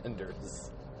Captain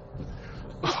Anders.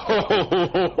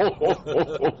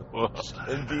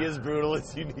 And be as brutal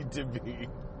as you need to be.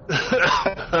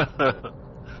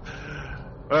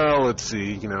 Well, let's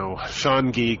see.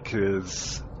 Sean Geek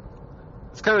is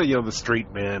kind of the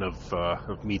straight man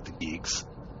of Meet the Geeks.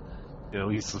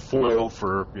 He's the foil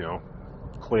for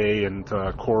Clay and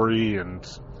Corey and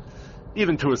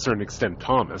even to a certain extent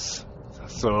Thomas.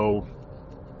 So,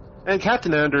 and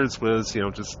Captain Anders was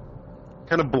just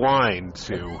kind of blind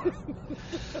to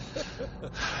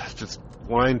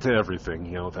blind to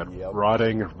everything. That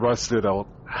rotting, rusted out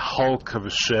hulk of a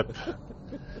ship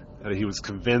that he was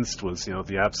convinced was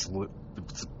the absolute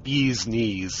bee's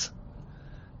knees.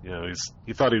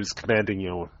 He thought he was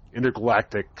commanding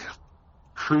intergalactic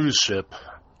cruise ship.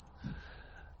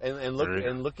 And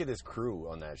look at his crew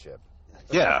on that ship.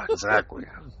 Yeah, exactly.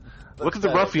 Look at the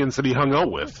ruffians that he hung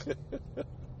out with.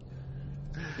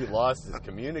 He lost his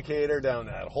communicator down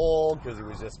that hole because he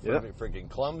was just freaking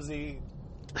clumsy.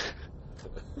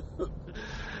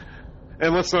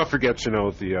 And let's not forget,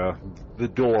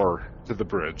 the door to the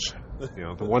bridge.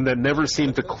 The one that never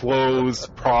seemed to close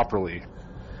properly.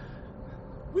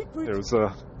 There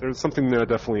was something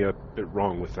definitely a bit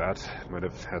wrong with that. Might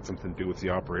have had something to do with the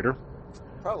operator.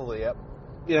 Probably, yep.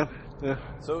 Yeah.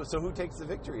 So who takes the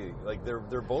victory? Like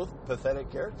they're both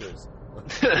pathetic characters.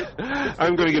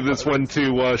 I'm going to give this one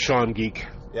to Sean Geek.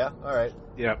 Yeah. All right.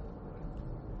 Yeah.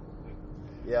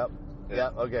 Yeah.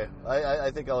 Okay.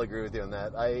 I think I'll agree with you on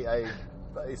that.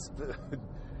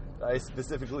 I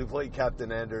specifically played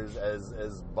Captain Anders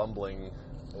as bumbling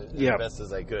as best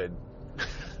as I could.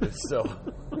 So,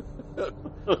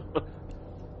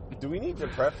 do we need to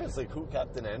preface who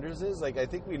Captain Anders is? I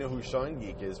think we know who Sean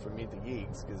Geek is from Meet the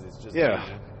Geeks because it's just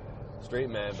straight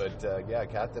man. But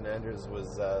Captain Anders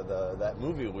was that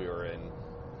movie we were in.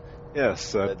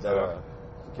 Yes,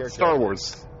 Star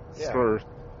Wars. Yeah.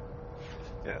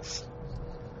 Yes.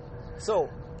 So,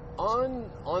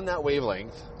 on that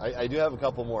wavelength, I do have a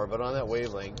couple more, but on that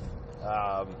wavelength,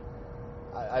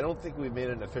 I don't think we've made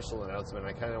an official announcement.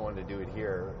 I kind of wanted to do it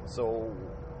here. So,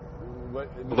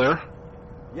 Blair?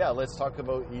 Yeah, let's talk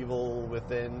about Evil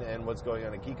Within and what's going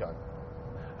on at KeyCon.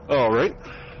 All right.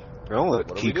 Well, at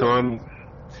KeyCon,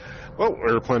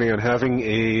 we're planning on having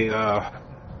a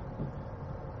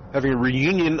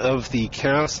reunion of the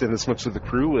cast and as much of the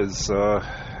crew as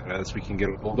we can get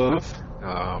a hold of.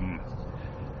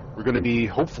 We're going to be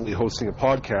hopefully hosting a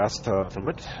podcast from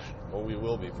it. Well, we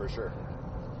will be for sure.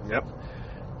 Yep.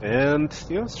 And,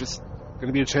 it's just going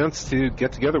to be a chance to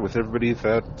get together with everybody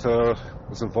that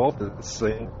was involved in this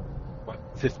thing,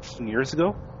 15 years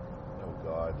ago? Oh,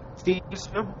 God. 15 years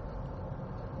ago?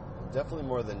 Definitely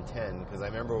more than 10, because I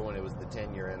remember when it was the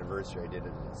 10-year anniversary, I did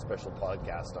a special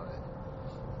podcast on it.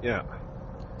 Yeah.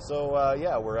 So,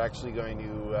 we're actually going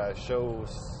to show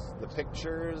the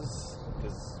pictures,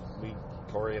 because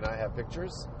Corey and I have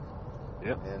pictures.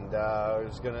 Yeah. And we're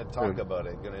just going to talk about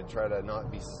it. Going to try to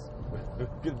not be...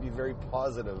 going to be very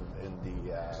positive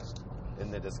in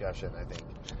the discussion, I think.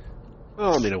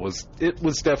 Well, I mean, it was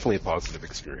definitely a positive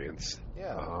experience.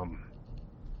 Yeah.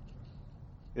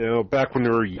 Back when we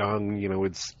were young,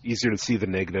 it's easier to see the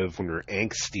negative when we're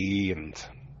angsty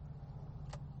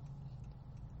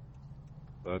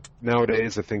But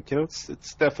nowadays, I think, it's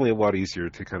definitely a lot easier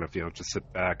to kind of, just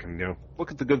sit back and,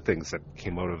 look at the good things that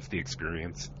came out of the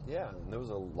experience. Yeah, and there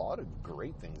was a lot of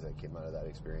great things that came out of that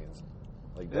experience.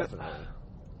 Definitely.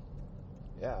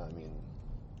 Yeah, I mean,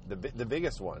 the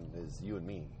biggest one is you and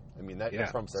me. I mean, that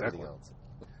trumps everything else.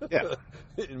 Yeah.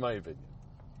 In my opinion.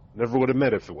 Never would have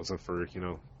met if it wasn't for,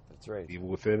 That's right. Evil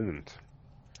Within, and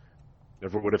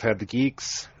never would have had the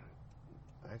Geeks.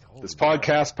 This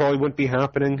podcast probably wouldn't be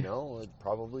happening. No,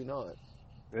 probably not.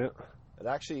 Yeah. It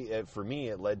actually, for me,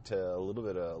 it led to a little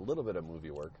bit of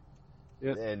movie work.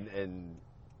 Yeah. And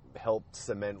helped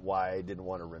cement why I didn't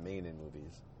want to remain in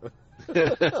movies.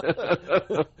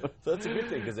 So that's a good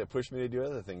thing because it pushed me to do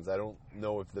other things. I don't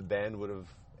know if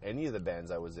any of the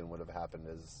bands I was in would have happened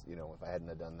if I hadn't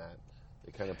have done that.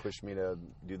 It kind of pushed me to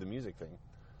do the music thing.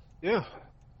 Yeah.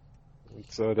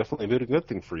 It's definitely been a good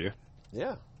thing for you.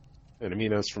 Yeah. And I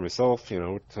mean, as for myself,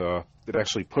 it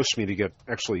actually pushed me to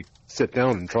sit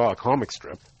down and draw a comic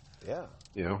strip. Yeah.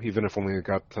 Even if only I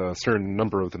got a certain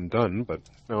number of them done, but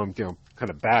now I'm,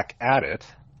 kind of back at it.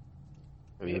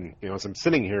 I mean, as I'm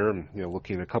sitting here, I'm,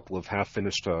 looking at a couple of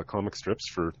half-finished comic strips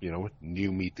for,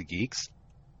 new Meet the Geeks.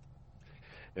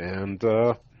 And,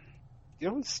 I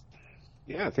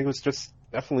think it was just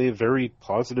definitely a very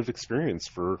positive experience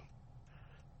for,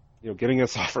 getting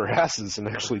us off our asses and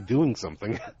actually doing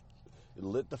something. It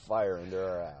lit the fire under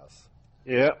our ass.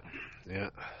 Yeah.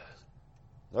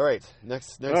 All right,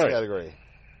 next category.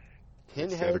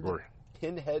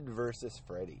 Pinhead versus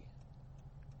Freddy.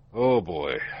 Oh,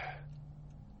 boy.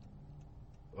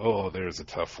 Oh, there's a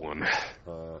tough one.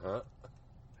 Uh-huh.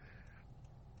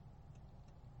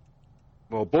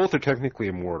 Well, both are technically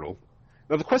immortal.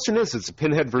 Now, the question is it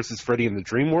Pinhead versus Freddy in the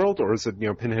dream world, or is it,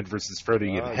 Pinhead versus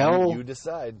Freddy in hell? You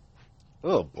decide.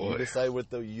 Oh, boy. You decide what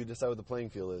the playing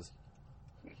field is.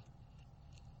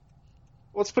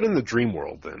 Let's put in the dream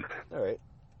world, then. All right.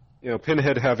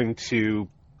 Pinhead having to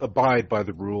abide by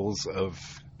the rules of,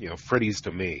 Freddy's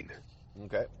domain.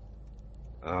 Okay.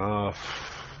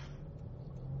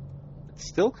 It's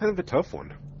still kind of a tough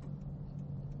one.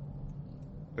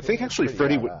 I think actually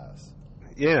Freddy would...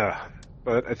 Yeah,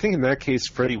 but I think in that case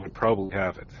Freddy would probably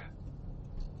have it.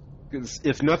 Because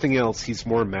if nothing else, he's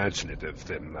more imaginative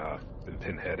than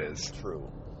Pinhead is.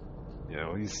 True.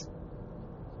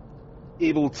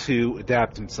 able to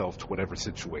adapt himself to whatever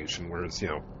situation, whereas,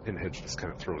 Pinhead just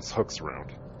kind of throws hooks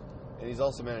around. And he's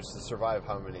also managed to survive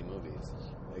how many movies?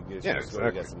 Like, yeah,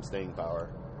 exactly. Get some staying power.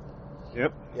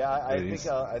 Yep. Yeah,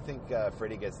 I think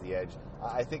Freddy gets the edge.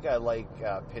 I think I like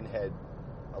Pinhead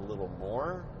a little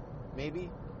more, maybe.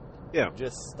 Yeah.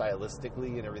 Just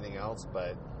stylistically and everything else,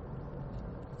 but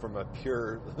from a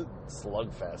pure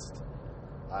slugfest,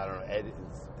 I don't know.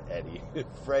 Eddie.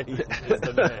 Freddy is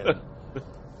the man.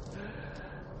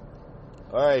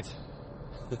 All right.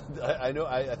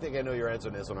 I think I know your answer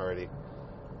on this one already.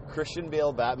 Christian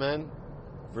Bale Batman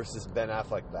versus Ben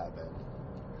Affleck Batman.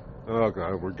 Oh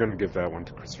God, we're gonna give that one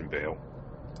to Christian Bale.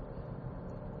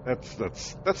 That's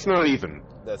not even.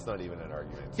 That's not even an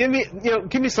argument.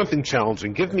 Give me something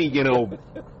challenging. Give me,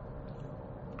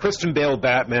 Christian Bale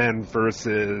Batman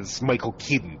versus Michael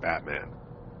Keaton Batman.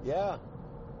 Yeah.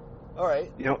 All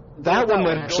right. That one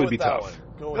might actually be tough.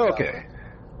 Okay.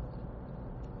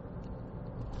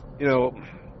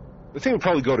 The thing would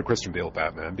probably go to Christian Bale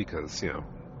Batman because, he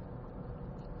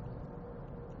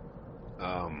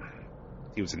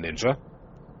was a ninja.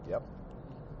 Yep.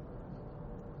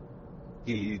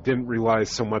 He didn't rely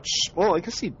so much... Well, I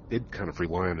guess he did kind of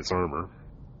rely on his armor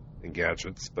and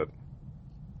gadgets, but...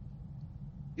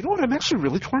 You know what? I'm actually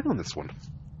really torn on this one.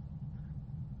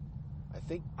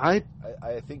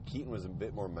 I think Keaton was a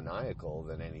bit more maniacal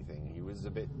than anything. He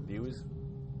was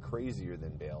crazier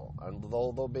than Bale.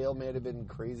 Although Bale may have been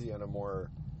crazy on a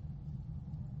more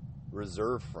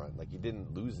reserve front. Like, he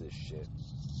didn't lose his shit.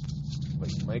 But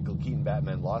Michael Keaton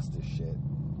Batman lost his shit.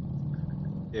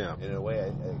 Yeah. In a way, I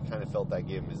kind of felt that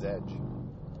gave him his edge.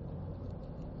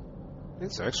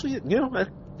 It's actually,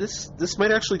 this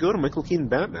might actually go to Michael Keaton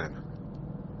Batman.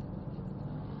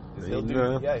 He'll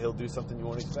do something you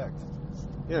won't expect.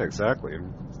 Yeah, exactly.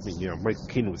 Michael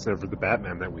Keaton was never the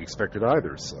Batman that we expected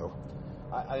either, so...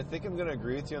 I think I'm going to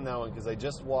agree with you on that one, because I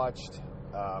just watched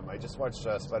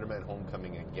Spider-Man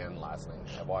Homecoming again last night.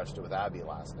 I watched it with Abby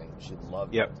last night. She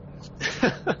loved it.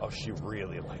 Oh, she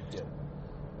really liked it.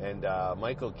 And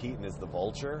Michael Keaton is the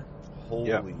Vulture. Holy...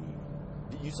 Yep.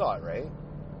 You saw it, right?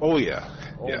 Oh, yeah.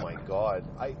 Oh, my God.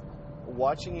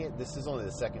 Watching it, this is only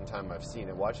the second time I've seen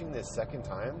it. Watching this second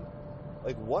time,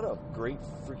 like, what a great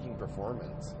freaking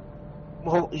performance.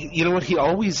 Well, you know what? He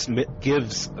always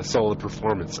gives a solid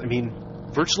performance. I mean,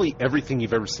 virtually everything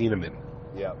you've ever seen him in.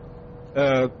 Yeah.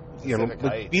 Like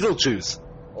Beetlejuice.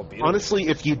 Oh, Beetlejuice. Honestly,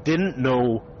 if you didn't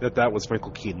know that was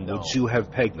Michael Keaton, would you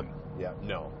have pegged him? Yeah,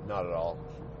 no, not at all.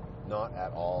 Not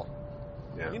at all.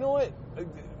 Yeah. You know what?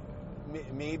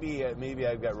 Maybe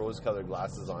I've got rose-colored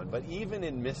glasses on, but even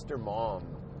in Mr. Mom,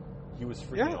 he was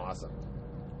freaking awesome.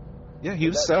 Yeah, he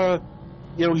was.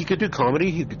 He could do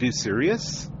comedy. He could do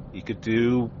serious. He could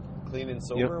do Clean and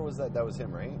Sober. Was that was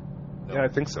him, right? No. Yeah, I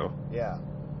think so. Yeah,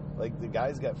 like the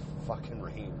guy's got fucking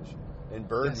range, and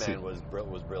Birdman was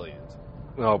brilliant.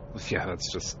 Well, yeah,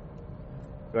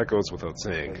 that goes without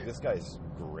saying. Like, this guy's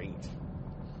great.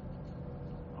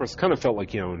 Of course, it kind of felt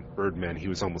like, in Birdman, he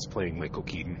was almost playing Michael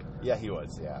Keaton. Yeah, he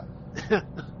was, yeah.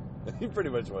 He pretty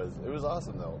much was. It was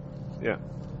awesome, though. Yeah.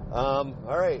 All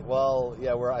right, well,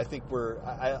 yeah,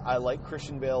 I like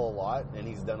Christian Bale a lot, and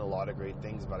he's done a lot of great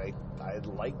things, but I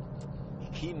like,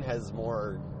 Keaton has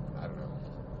more, I don't know.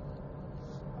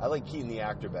 I like Keaton the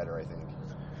actor better, I think.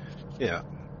 Yeah.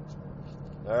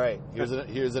 All right,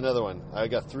 here's another one. I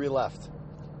got 3 left.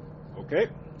 Okay.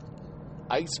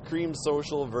 Ice Cream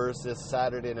Social versus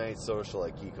Saturday Night Social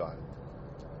at KeyCon.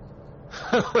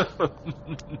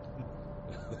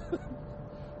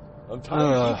 I'm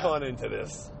tying KeyCon into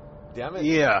this. Damn it.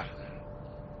 Yeah.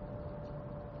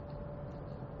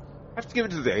 I have to give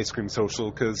it to the Ice Cream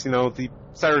Social because, the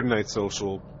Saturday Night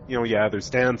Social, there's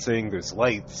dancing, there's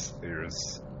lights,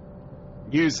 there's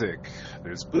music,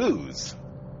 there's booze.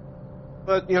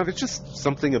 But, there's just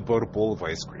something about a bowl of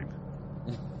ice cream.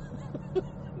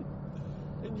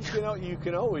 And you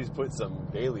can always put some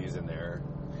Baileys in there.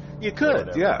 You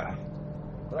could, yeah.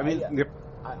 But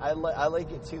I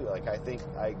like it too. Like, I think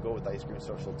I go with Ice Cream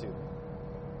Social too.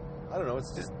 I don't know.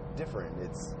 It's just different.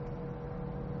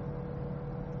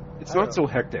 It's not so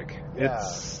hectic. Yeah.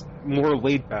 It's more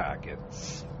laid back.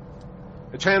 It's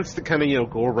a chance to kind of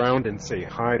go around and say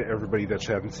hi to everybody that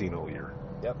you haven't seen all year.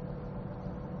 Yep.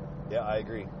 Yeah, I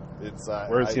agree. It's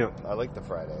whereas I like the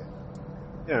Friday.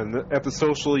 Yeah, and at the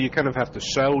social you kind of have to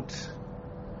shout.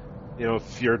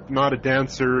 If you're not a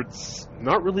dancer, it's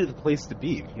not really the place to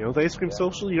be. The Ice Cream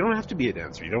Social, you don't have to be a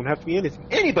dancer. You don't have to be anything.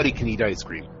 Anybody can eat ice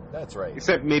cream. That's right.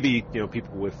 Except maybe,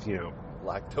 people with,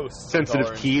 lactose sensitive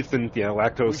intolerant teeth and, lactose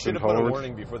intolerant. We should have put a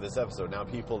warning before this episode. Now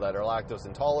people that are lactose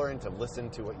intolerant have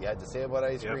listened to what you had to say about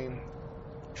ice cream.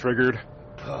 Triggered.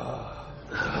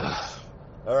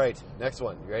 All right, next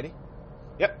one. You ready?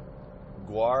 Yep.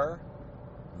 GWAR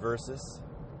versus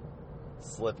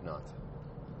Slipknot.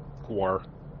 GWAR.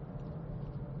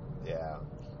 Yeah.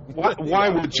 Why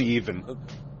would you even?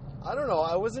 I don't know.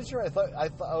 I wasn't sure. I thought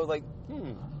I was like,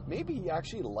 maybe he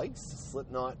actually likes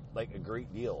Slipknot like a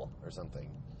great deal or something.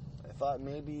 I thought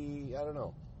maybe, I don't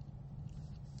know.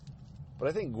 But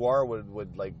I think GWAR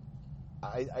would like,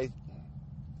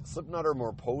 Slipknot are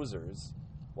more posers,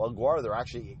 while GWAR, they're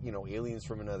actually, aliens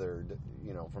from another,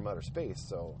 from outer space.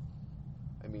 So,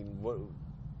 I mean,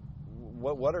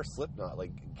 what are Slipknot,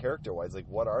 like, character-wise? Like,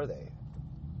 what are they?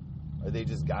 Are they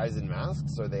just guys in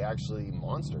masks? Or are they actually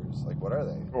monsters? Like, what are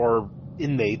they? Or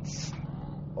inmates.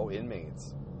 Oh,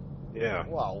 inmates. Yeah.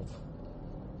 Well,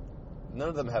 none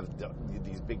of them have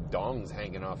these big dongs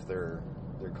hanging off their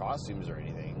costumes or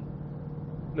anything.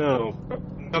 No,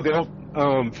 they all,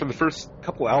 for the first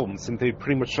couple albums, and they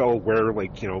pretty much all wear,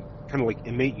 like, kind of like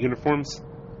inmate uniforms,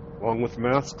 along with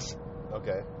masks.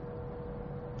 Okay.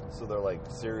 So they're like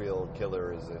serial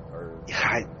killers, or...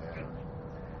 Yeah,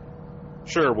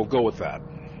 sure, we'll go with that.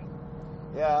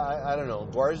 Yeah, I don't know.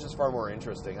 GWAR is just far more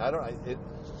interesting.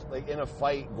 Like, in a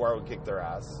fight, GWAR would kick their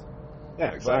ass.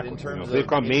 Yeah, exactly. But in terms they've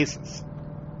got maces.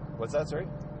 What's that, sorry?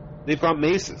 They've got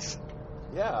maces.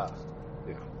 Yeah.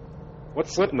 Yeah.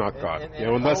 What's Slipknot got?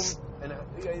 Unless... And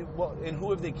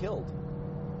who have they killed?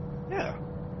 Yeah.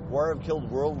 GWAR have killed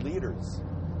world leaders.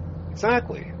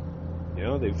 Exactly.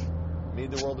 They've...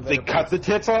 made the world a better place. They cut the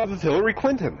tits off of Hillary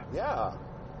Clinton. Yeah.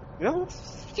 You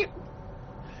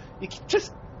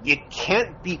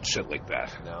can't beat shit like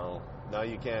that. No,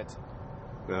 you can't.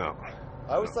 No.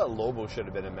 I always thought Lobo should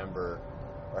have been a member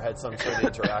or had some sort of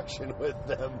interaction with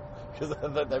them, because I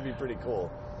thought that'd be pretty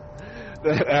cool.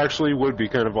 That actually would be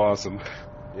kind of awesome.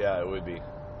 Yeah, it would be.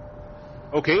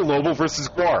 Okay, Lobo versus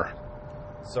GWAR.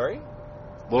 Sorry?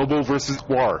 Lobo versus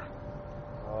GWAR.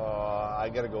 I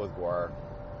gotta go with GWAR.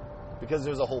 Because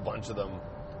there's a whole bunch of them.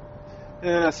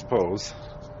 Yeah, I suppose.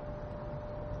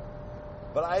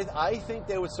 But I think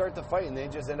they would start the fight and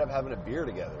they'd just end up having a beer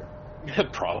together.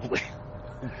 Probably.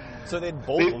 So they'd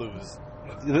both lose.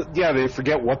 Yeah, they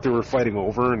forget what they were fighting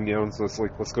over, and so it's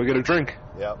like, let's go get a drink.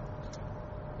 Yep.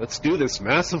 Let's do this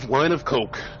massive line of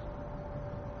Coke.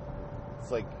 It's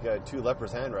like two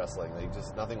lepers hand wrestling. Like,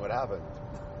 just nothing would happen.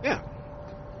 Yeah.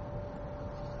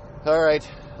 All right,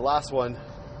 last one.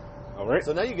 All right.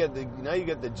 So now you get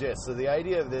the gist. So the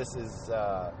idea of this is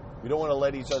we don't want to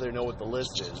let each other know what the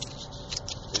list is.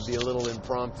 It'd be a little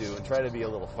impromptu and try to be a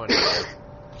little funny.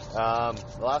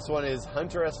 The last one is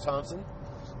Hunter S. Thompson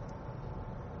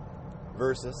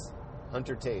versus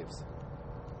Hunter Taves.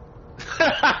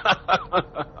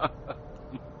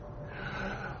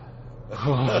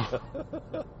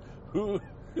 Who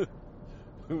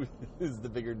is the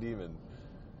bigger demon?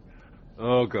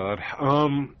 Oh, God.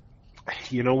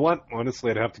 You know what?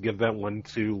 Honestly, I'd have to give that one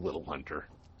to Little Hunter.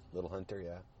 Little Hunter,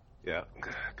 yeah. Yeah,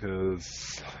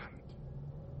 because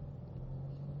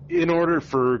in order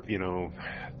for, the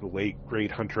late,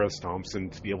 great Hunter S. Thompson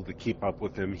to be able to keep up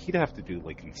with him, he'd have to do,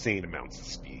 like, insane amounts of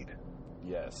speed.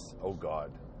 Yes. Oh,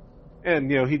 God.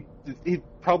 And, he'd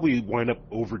probably wind up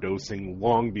overdosing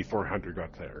long before Hunter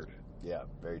got tired. Yeah,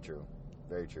 very true.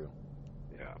 Very true.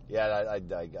 Yeah. Yeah, I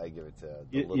give it to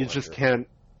you just can't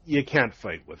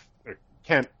fight with, or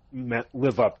can't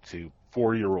live up to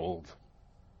 4-year-old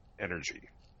energy.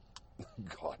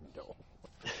 God, no.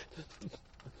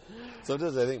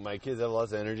 Sometimes I think my kids have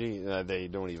lots of energy, and they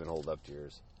don't even hold up to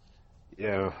yours.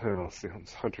 Yeah,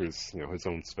 Hunter's, his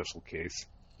own special case.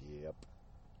 Yep.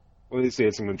 Well, these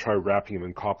days I'm going to try wrapping him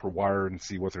in copper wire and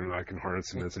see whether or not I can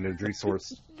harness him as an energy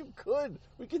source. You could.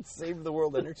 We could save the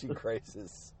world energy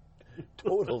crisis.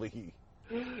 Totally.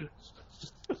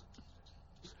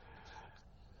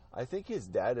 I think his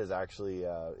dad is actually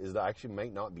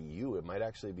might not be you. It might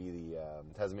actually be the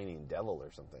Tasmanian devil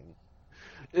or something.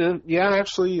 Yeah,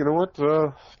 actually, you know what?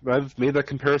 I've made that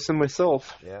comparison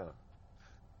myself. Yeah.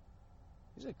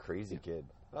 He's a crazy kid.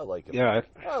 I like him. Yeah.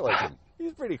 I like him.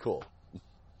 He's pretty cool.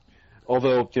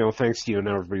 Although, thanks to you,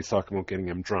 now everybody's talking about getting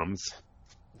him drums.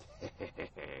 It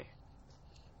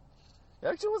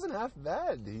actually wasn't half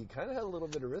bad. He kind of had a little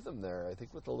bit of rhythm there. I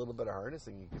think with a little bit of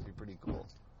harnessing, he could be pretty cool.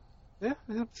 Yeah.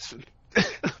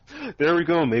 There we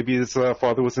go. Maybe his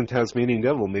father wasn't Tasmanian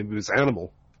devil. Maybe he was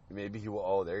animal. Maybe he was.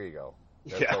 Oh, there you go.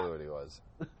 That's probably what he was.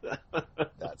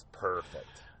 That's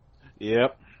perfect.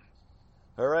 Yep.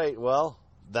 All right. Well,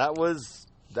 that was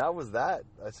that.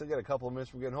 I still got a couple of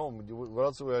minutes from getting home. What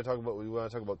else do we want to talk about? We want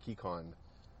to talk about KeyCon.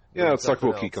 Yeah, let's talk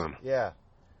about KeyCon. Yeah.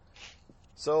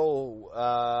 So,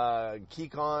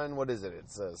 KeyCon, what is it?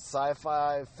 It's a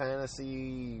sci-fi,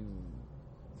 fantasy,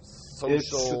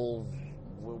 social.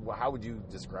 How would you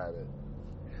describe it?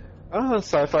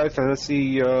 Sci-fi,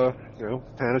 fantasy,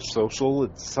 fantasy social.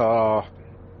 It's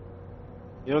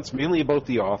it's mainly about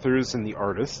the authors and the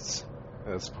artists,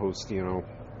 as opposed to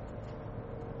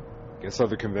I guess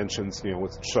other conventions,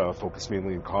 which focus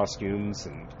mainly on costumes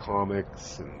and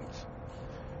comics and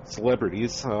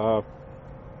celebrities.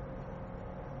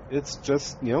 It's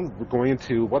just, we're going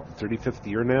into, the 35th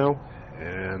year now,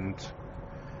 and,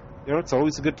 it's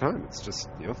always a good time. It's just,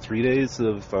 3 days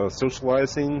of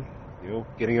socializing,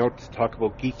 getting out to talk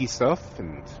about geeky stuff,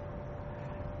 and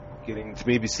getting to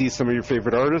maybe see some of your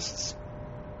favorite artists.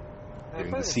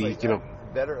 Getting to see,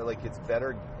 better, it's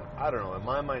better, I don't know, in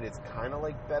my mind it's kind of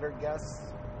like better guests,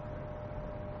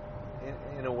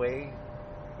 in a way.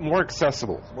 More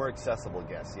accessible. More accessible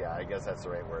guests, yeah, I guess that's the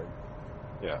right word.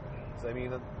 Yeah. So, I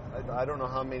mean, I don't know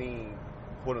how many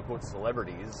quote-unquote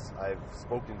celebrities I've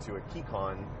spoken to at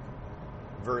KeyCon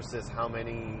versus how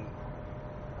many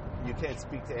you can't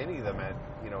speak to any of them at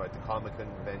the Comic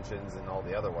conventions and all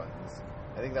the other ones.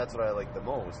 I think that's what I like the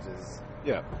most is,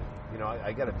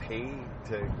 I got to pay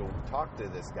to go talk to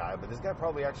this guy, but this guy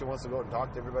probably actually wants to go out and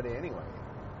talk to everybody anyway.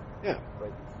 Yeah.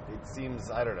 But it seems,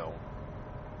 I don't know,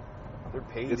 they're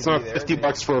paid it's to not be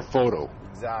there. $50 for a photo.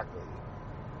 Exactly.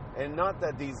 And not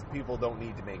that these people don't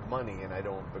need to make money, and I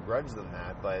don't begrudge them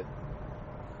that, but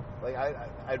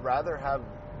I'd rather have,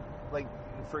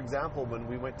 for example, when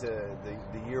we went to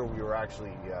the year we were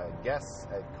actually guests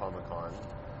at Comic-Con,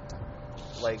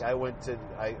 I went to,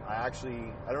 I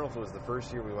don't know if it was the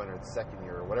first year we went or the second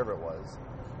year or whatever it was,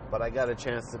 but I got a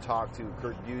chance to talk to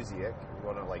Kurt Busiek,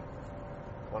 one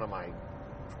of my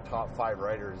top 5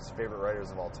 favorite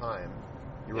writers of all time.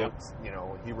 He wrote,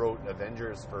 he wrote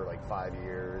Avengers for 5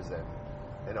 years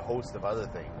and a host of other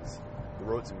things. He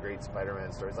wrote some great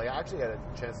Spider-Man stories. I actually had a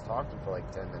chance to talk to him for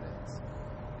 10 minutes.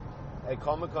 At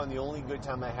Comic-Con, the only good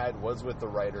time I had was with the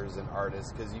writers and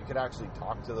artists because you could actually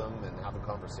talk to them and have a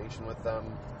conversation with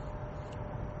them.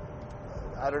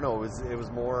 I don't know. It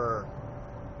was more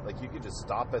you could just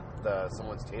stop at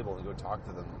someone's table and go talk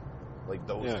to them,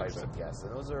 those types of guests.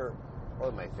 And those are one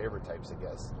of my favorite types of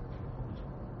guests.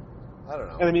 I don't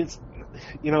know. And I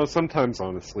mean, sometimes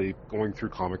honestly, going through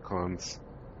Comic Cons,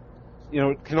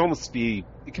 it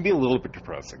can be a little bit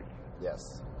depressing.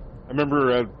 Yes. I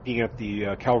remember being at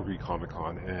the Calgary Comic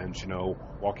Con and,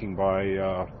 walking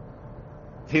by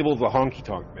table of the Honky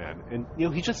Tonk Man.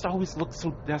 And, he just always looked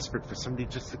so desperate for somebody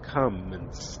just to come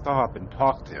and stop and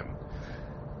talk to him.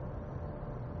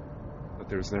 But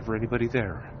there's never anybody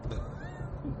there.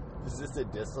 Is this a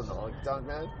diss on the Honky Tonk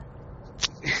Man?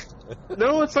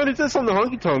 No, it's not a diss on the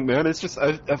Honky Tonk Man. It's just,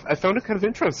 I found it kind of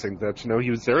interesting that, he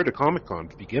was there at a Comic Con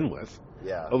to begin with.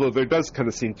 Yeah. Although there does kind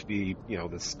of seem to be,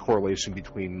 this correlation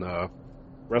between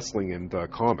wrestling and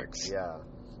comics. Yeah.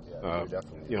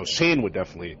 Definitely. Shane would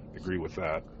definitely agree with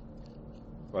that.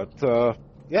 But,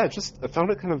 I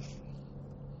found it kind of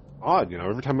odd,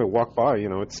 every time I walk by,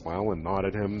 I'd smile and nod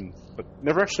at him, but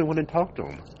never actually went and talked to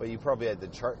him. But you probably had to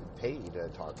pay to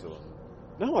talk to him.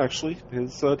 No, actually,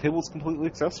 his table is completely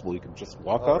accessible. You can just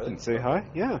walk up and say hi.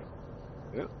 Yeah.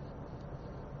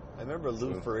 I remember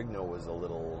Lou Ferrigno was a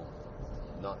little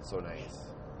not so nice.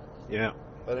 Yeah.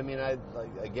 But I mean, I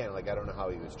don't know how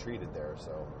he was treated there,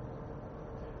 so.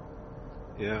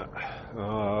 Yeah.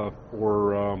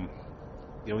 Or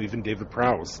even David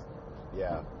Prowse.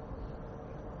 Yeah.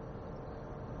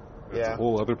 That's a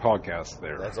whole other podcast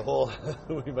there. That's a whole.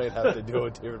 We might have to do a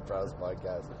David Prowse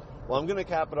podcast. Well, I'm going to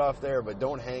cap it off there, but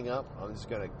don't hang up. I'm just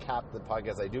going to cap the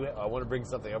podcast. I want to bring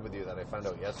something up with you that I found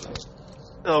out yesterday.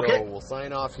 Okay. So we'll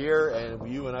sign off here,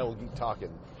 and you and I will keep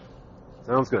talking.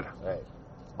 Sounds good. All right.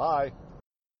 Bye.